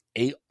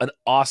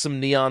awesome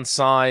neon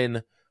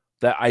sign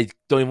that I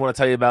don't even want to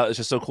tell you about. It's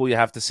just so cool. You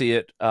have to see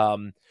it.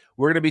 We're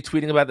going to be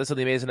tweeting about this on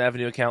the Amazing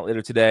Avenue account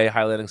later today,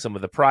 highlighting some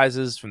of the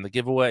prizes from the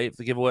giveaway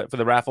for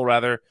the raffle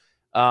rather.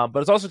 But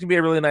it's also going to be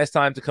a really nice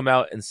time to come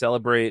out and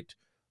celebrate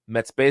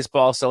Mets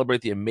baseball,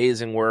 celebrate the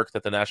amazing work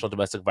that the National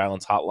Domestic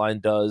Violence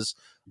Hotline does.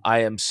 I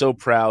am so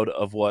proud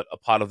of what A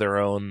Pot of Their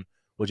Own,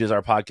 which is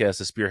our podcast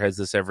that spearheads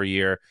this every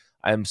year.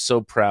 I am so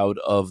proud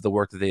of the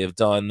work that they have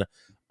done.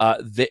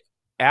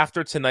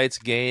 After tonight's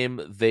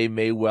game, they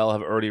may well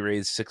have already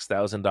raised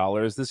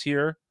 $6,000 this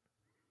year,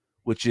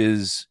 which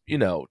is, you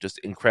know, just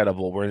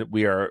incredible.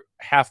 We are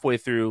halfway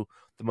through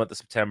the month of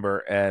September,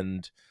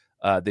 and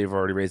they've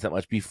already raised that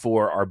much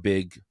before our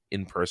big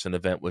in-person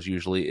event, which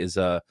usually is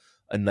a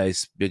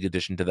nice big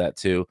addition to that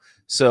too.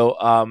 So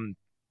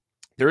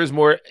there is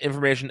more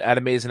information at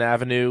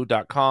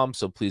amazingavenue.com,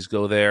 so please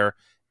go there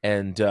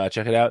and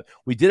check it out.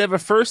 We did have a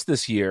first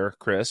this year,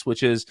 Chris,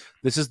 which is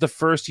this is the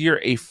first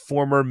year a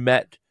former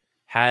Met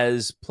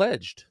has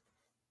pledged.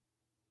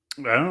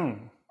 Oh.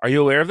 Are you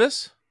aware of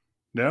this?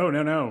 No.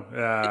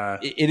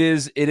 It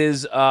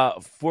is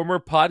former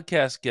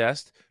podcast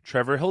guest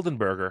Trevor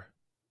Hildenberger.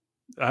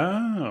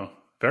 Oh,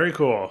 very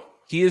cool.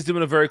 He is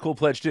doing a very cool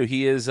pledge too.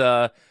 He is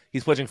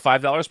he's pledging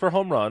 $5 per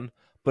home run,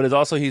 but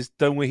he's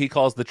done what he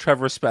calls the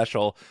Trevor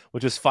Special,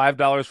 which is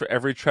 $5 for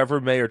every Trevor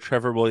May or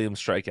Trevor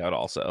Williams strikeout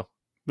also.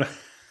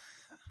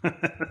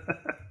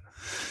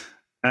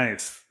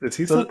 Nice. Is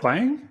he still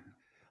playing?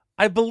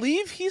 I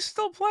believe he's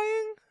still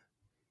playing.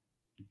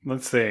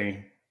 Let's see.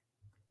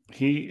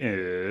 He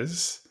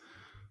is.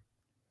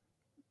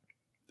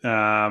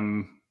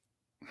 Maybe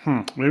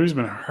he's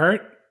been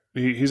hurt.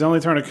 He's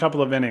only thrown a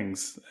couple of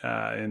innings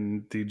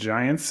in the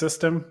Giants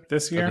system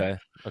this year.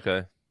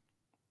 Okay.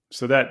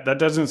 So that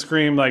doesn't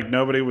scream like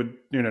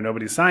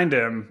nobody signed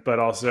him, but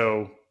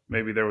also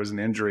maybe there was an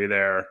injury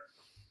there.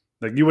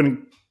 Like you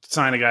wouldn't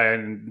sign a guy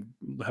and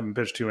have him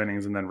pitch 2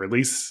 innings and then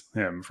release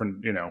him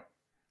from,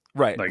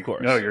 right. Like, of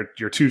course. no,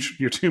 your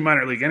two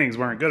minor league innings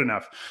weren't good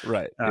enough.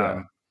 Right.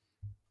 Yeah.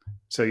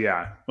 So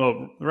yeah,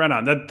 well, right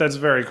on. That's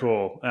very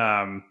cool.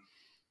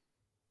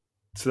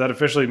 So that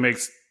officially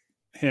makes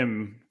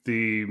him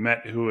the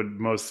Met who would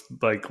most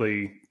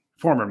likely,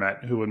 former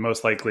Met who would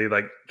most likely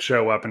like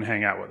show up and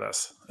hang out with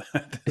us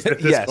at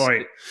this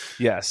point.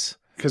 Yes.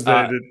 Because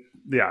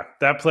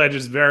that pledge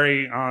is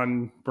very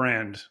on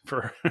brand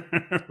for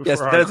yes,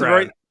 for our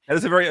crowd. That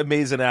is a very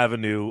Amazing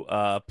Avenue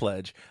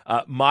pledge.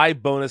 My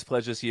bonus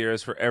pledge this year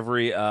is for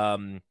every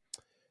I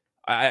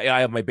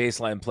have my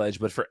baseline pledge,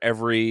 but for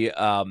every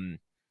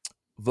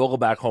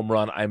Vogelback home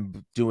run,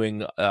 I'm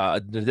doing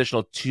an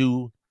additional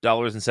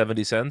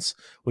 $2.70,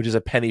 which is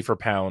a penny for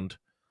pound,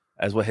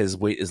 as what his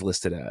weight is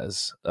listed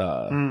as.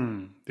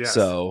 Yes.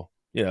 So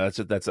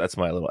that's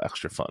my little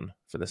extra fun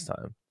for this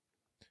time.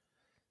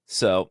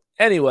 So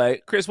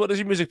anyway, Chris, what is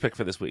your music pick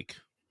for this week?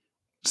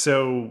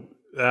 So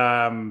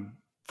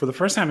for the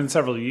first time in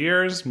several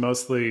years,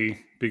 mostly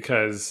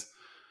because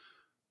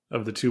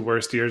of the 2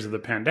 worst years of the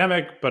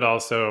pandemic, but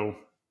also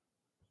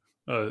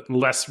a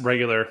less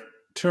regular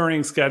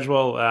touring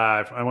schedule.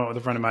 I went with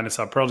a friend of mine and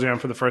saw Pearl Jam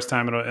for the first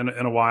time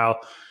in a while.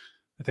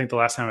 I think the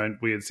last time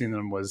we had seen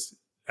them was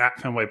at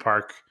Fenway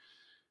Park,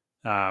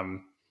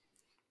 long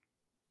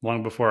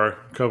before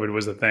COVID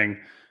was a thing.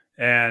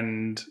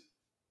 And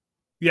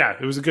yeah,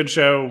 it was a good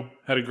show.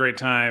 Had a great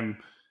time.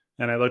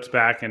 And I looked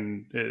back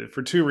and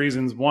for 2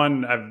 reasons.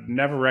 One, I've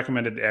never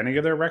recommended any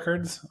of their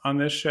records on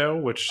this show,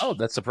 which... Oh,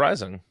 that's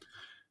surprising.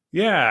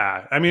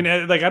 Yeah. I mean,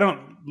 like I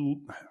don't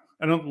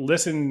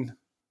listen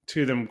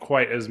to them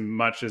quite as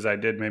much as I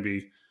did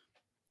maybe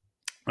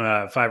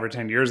 5 or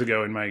 10 years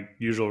ago in my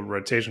usual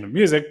rotation of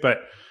music, but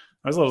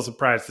I was a little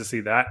surprised to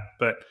see that.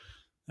 But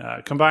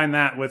combine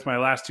that with my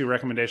last 2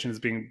 recommendations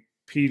being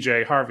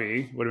PJ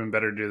Harvey. Would have been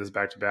better to do this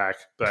back to back,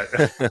 but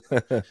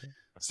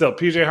still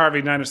PJ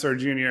Harvey, Dinosaur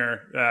Jr.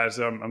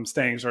 So I'm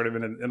staying sort of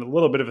in a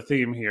little bit of a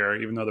theme here,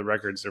 even though the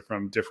records are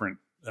from different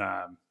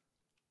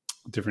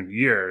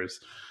years.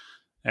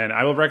 And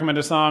I will recommend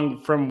a song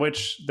from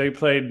which they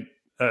played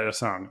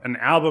an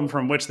album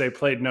from which they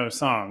played no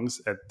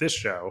songs at this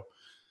show.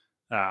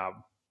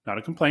 Not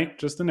a complaint,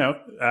 just a note.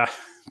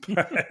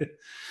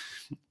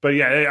 But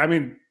yeah, I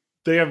mean,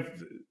 they have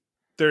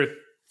their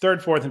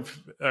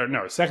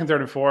second,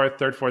 third, and fourth,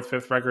 third, fourth,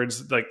 fifth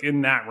records. Like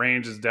in that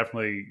range is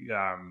definitely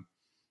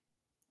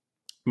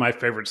my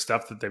favorite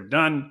stuff that they've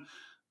done.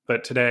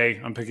 But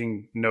today I'm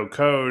picking No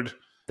Code.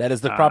 That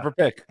is the proper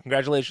pick.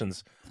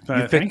 Congratulations.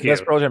 You picked the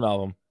best Pearl Jam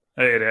album.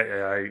 I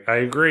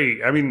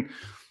agree. I mean,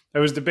 I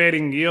was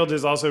debating Yield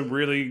is also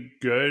really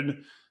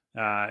good.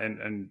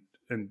 And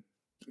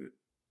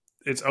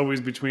it's always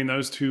between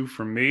those two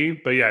for me.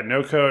 But yeah,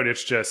 No Code,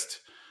 it's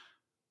just,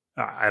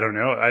 I don't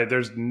know.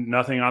 There's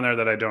nothing on there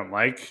that I don't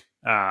like.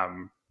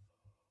 And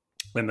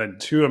then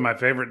two of my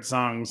favorite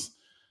songs,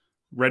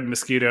 Red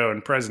Mosquito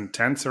and Present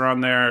Tense, are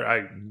on there.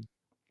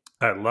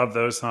 I love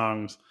those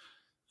songs.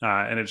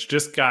 And it's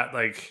just got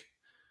like,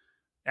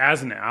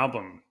 as an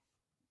album,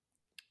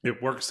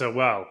 it works so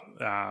well.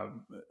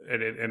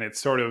 And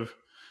it's sort of,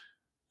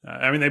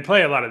 I mean, they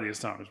play a lot of these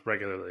songs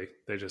regularly.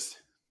 They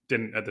just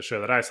didn't at the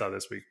show that I saw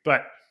this week,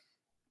 but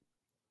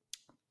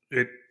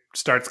it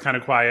starts kind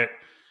of quiet.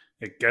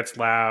 It gets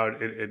loud.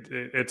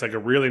 It's like a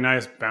really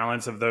nice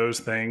balance of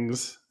those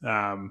things.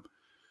 So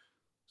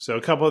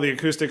a couple of the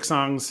acoustic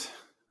songs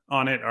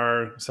on it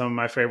are some of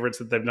my favorites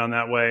that they've done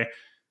that way.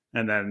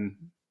 And then,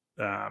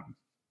 the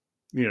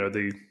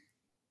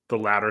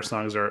louder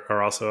songs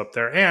are also up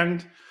there.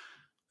 And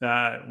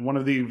one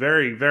of the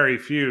very, very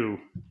few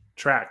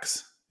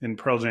tracks in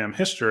Pearl Jam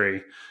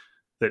history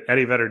that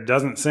Eddie Vedder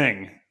doesn't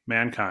sing,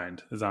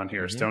 Mankind, is on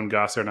here. Stone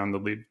Gossard on the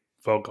lead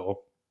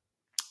vocal.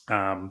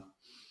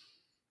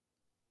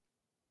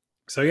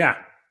 So yeah,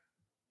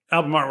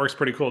 album artwork's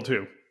pretty cool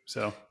too.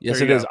 So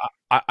yes, it is.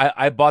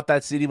 I bought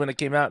that CD when it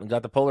came out and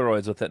got the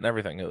Polaroids with it and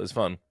everything. It was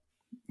fun.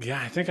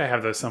 Yeah, I think I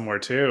have those somewhere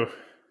too.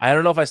 I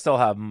don't know if I still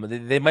have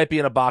them. They might be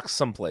in a box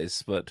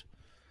someplace, but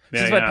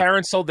since my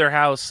parents sold their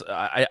house,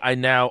 I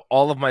now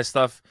all of my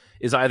stuff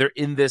is either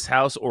in this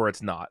house or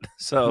it's not.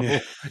 So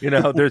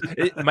there's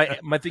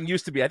my thing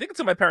used to be, I think it's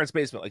in my parents'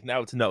 basement. Like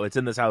now it's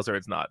in this house or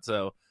it's not.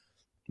 So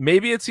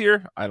maybe it's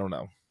here. I don't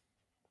know.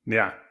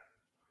 Yeah.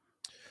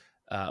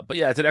 But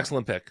yeah, it's an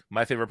excellent pick.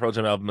 My favorite Pearl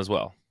Jam album as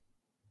well.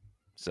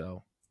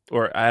 So,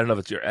 or I don't know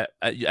if it's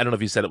I don't know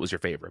if you said it was your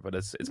favorite, but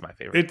it's my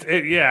favorite.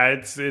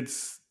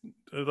 It's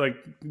like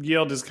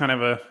Yield is kind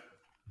of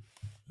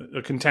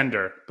a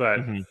contender,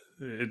 but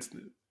it's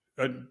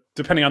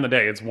depending on the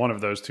day, it's one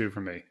of those two for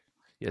me.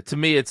 Yeah, to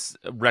me, it's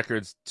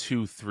records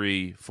 2,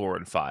 3, 4,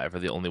 and 5 are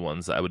the only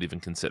ones that I would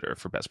even consider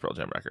for best Pearl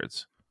Jam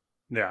records.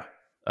 Yeah.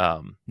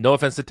 No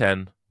offense to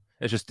 10,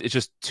 it's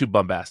just too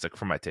bombastic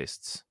for my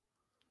tastes.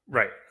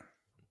 Right.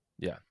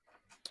 Yeah.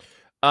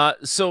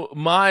 So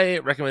my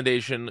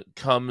recommendation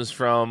comes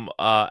from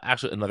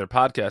actually another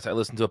podcast. I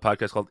listened to a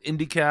podcast called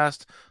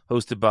IndieCast,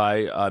 hosted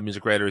by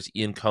music writers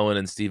Ian Cohen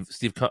and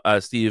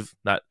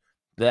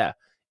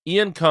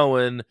Ian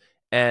Cohen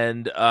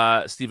and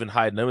Stephen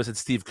Hyden. I almost said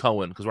Steve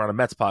Cohen because we're on a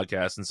Mets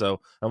podcast, and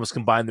so I almost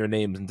combined their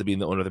names into being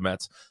the owner of the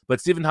Mets. But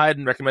Stephen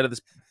Hyden recommended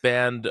this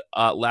band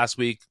last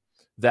week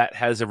that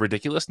has a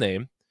ridiculous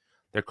name.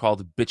 They're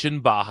called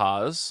Bitchin'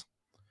 Bajas.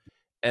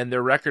 And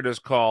their record is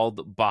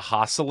called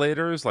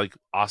Bahoscilators, like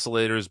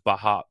oscillators,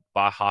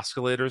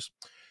 Bahoscilators.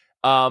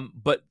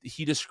 But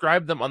he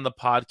described them on the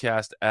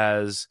podcast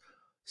as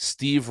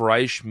Steve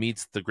Reich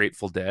meets the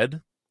Grateful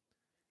Dead.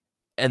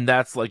 And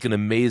that's like an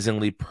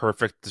amazingly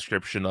perfect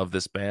description of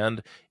this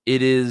band.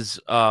 It is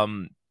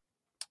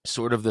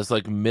sort of this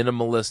like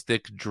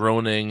minimalistic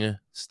droning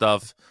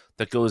stuff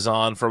that goes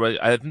on for,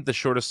 I think the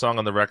shortest song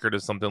on the record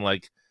is something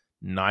like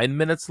 9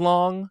 minutes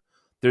long.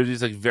 There's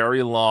these like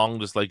very long,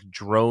 just like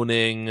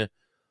droning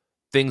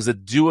things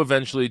that do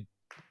eventually.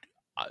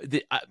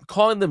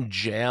 Calling them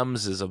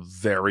jams is a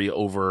very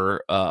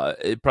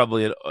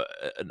probably an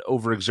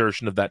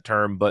overexertion of that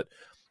term, but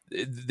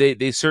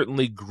they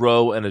certainly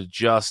grow and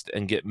adjust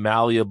and get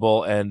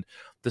malleable. And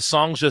the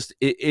songs just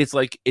it's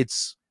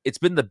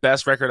been the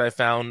best record I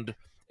found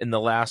in the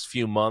last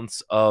few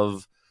months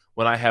of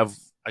when I have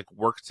like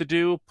work to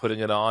do, putting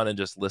it on and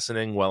just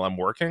listening while I'm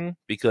working,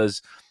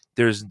 because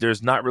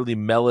there's not really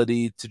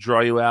melody to draw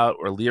you out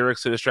or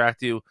lyrics to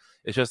distract you.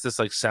 It's just this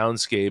like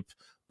soundscape.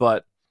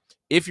 But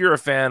if you're a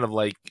fan of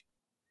like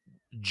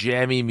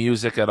jammy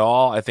music at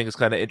all, I think it's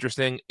kind of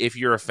interesting. If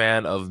you're a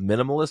fan of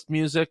minimalist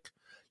music,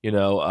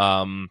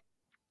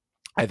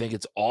 I think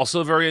it's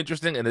also very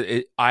interesting.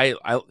 And I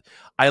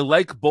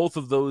like both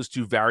of those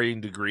to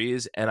varying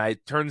degrees. And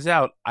it turns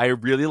out I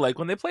really like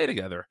when they play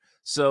together.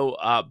 So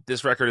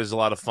this record is a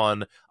lot of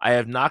fun. I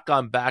have not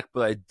gone back,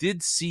 but I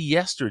did see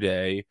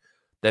yesterday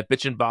that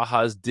Bitchin'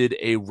 Bajas did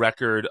a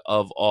record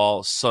of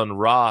all Sun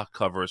Ra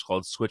covers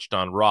called Switched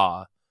on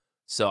Ra.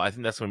 So I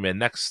think that's going to be my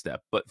next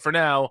step. But for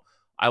now,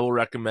 I will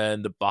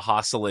recommend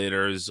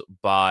Bahoscilators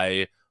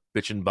by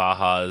Bitchin'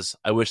 Bajas.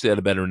 I wish they had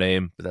a better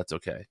name, but that's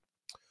okay.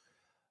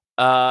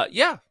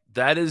 Yeah,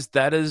 that is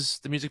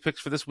the music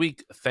picks for this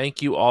week.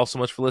 Thank you all so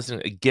much for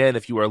listening. Again,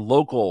 if you are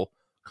local,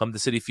 Come to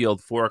Citi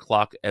Field, 4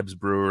 o'clock, Ebbs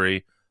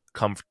Brewery.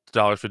 Come for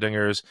Dollars for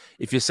Dingers.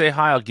 If you say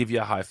hi, I'll give you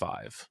a high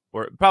five.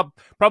 Or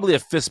probably a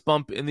fist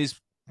bump in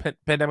these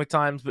pandemic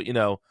times, but,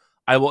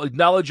 I will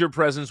acknowledge your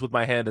presence with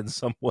my hand in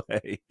some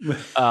way.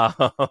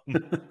 But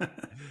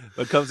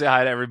come say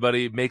hi to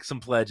everybody, make some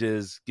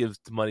pledges, give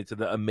money to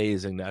the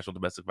amazing National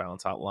Domestic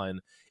Violence Hotline.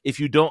 If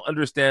you don't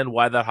understand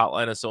why that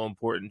hotline is so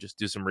important, just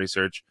do some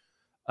research.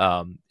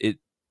 It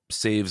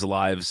saves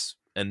lives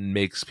and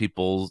makes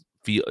people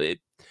feel it.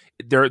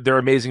 They're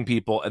amazing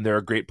people, and they're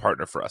a great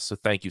partner for us. So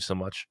thank you so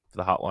much for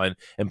the hotline,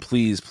 and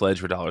please pledge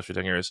for Dollars for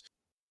Dingers.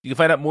 You can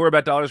find out more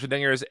about Dollars for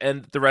Dingers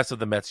and the rest of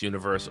the Mets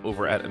universe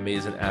over at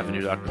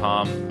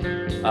AmazingAvenue.com.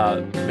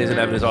 Amazing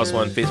Avenue is also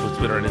on Facebook,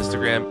 Twitter, and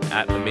Instagram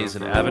at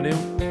Amazing Avenue.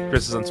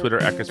 Chris is on Twitter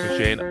at Chris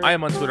McShane. I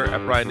am on Twitter at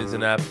Brian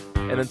Isenap.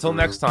 And until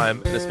next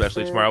time, and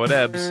especially tomorrow at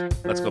Ebbs,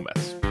 let's go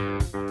Mets.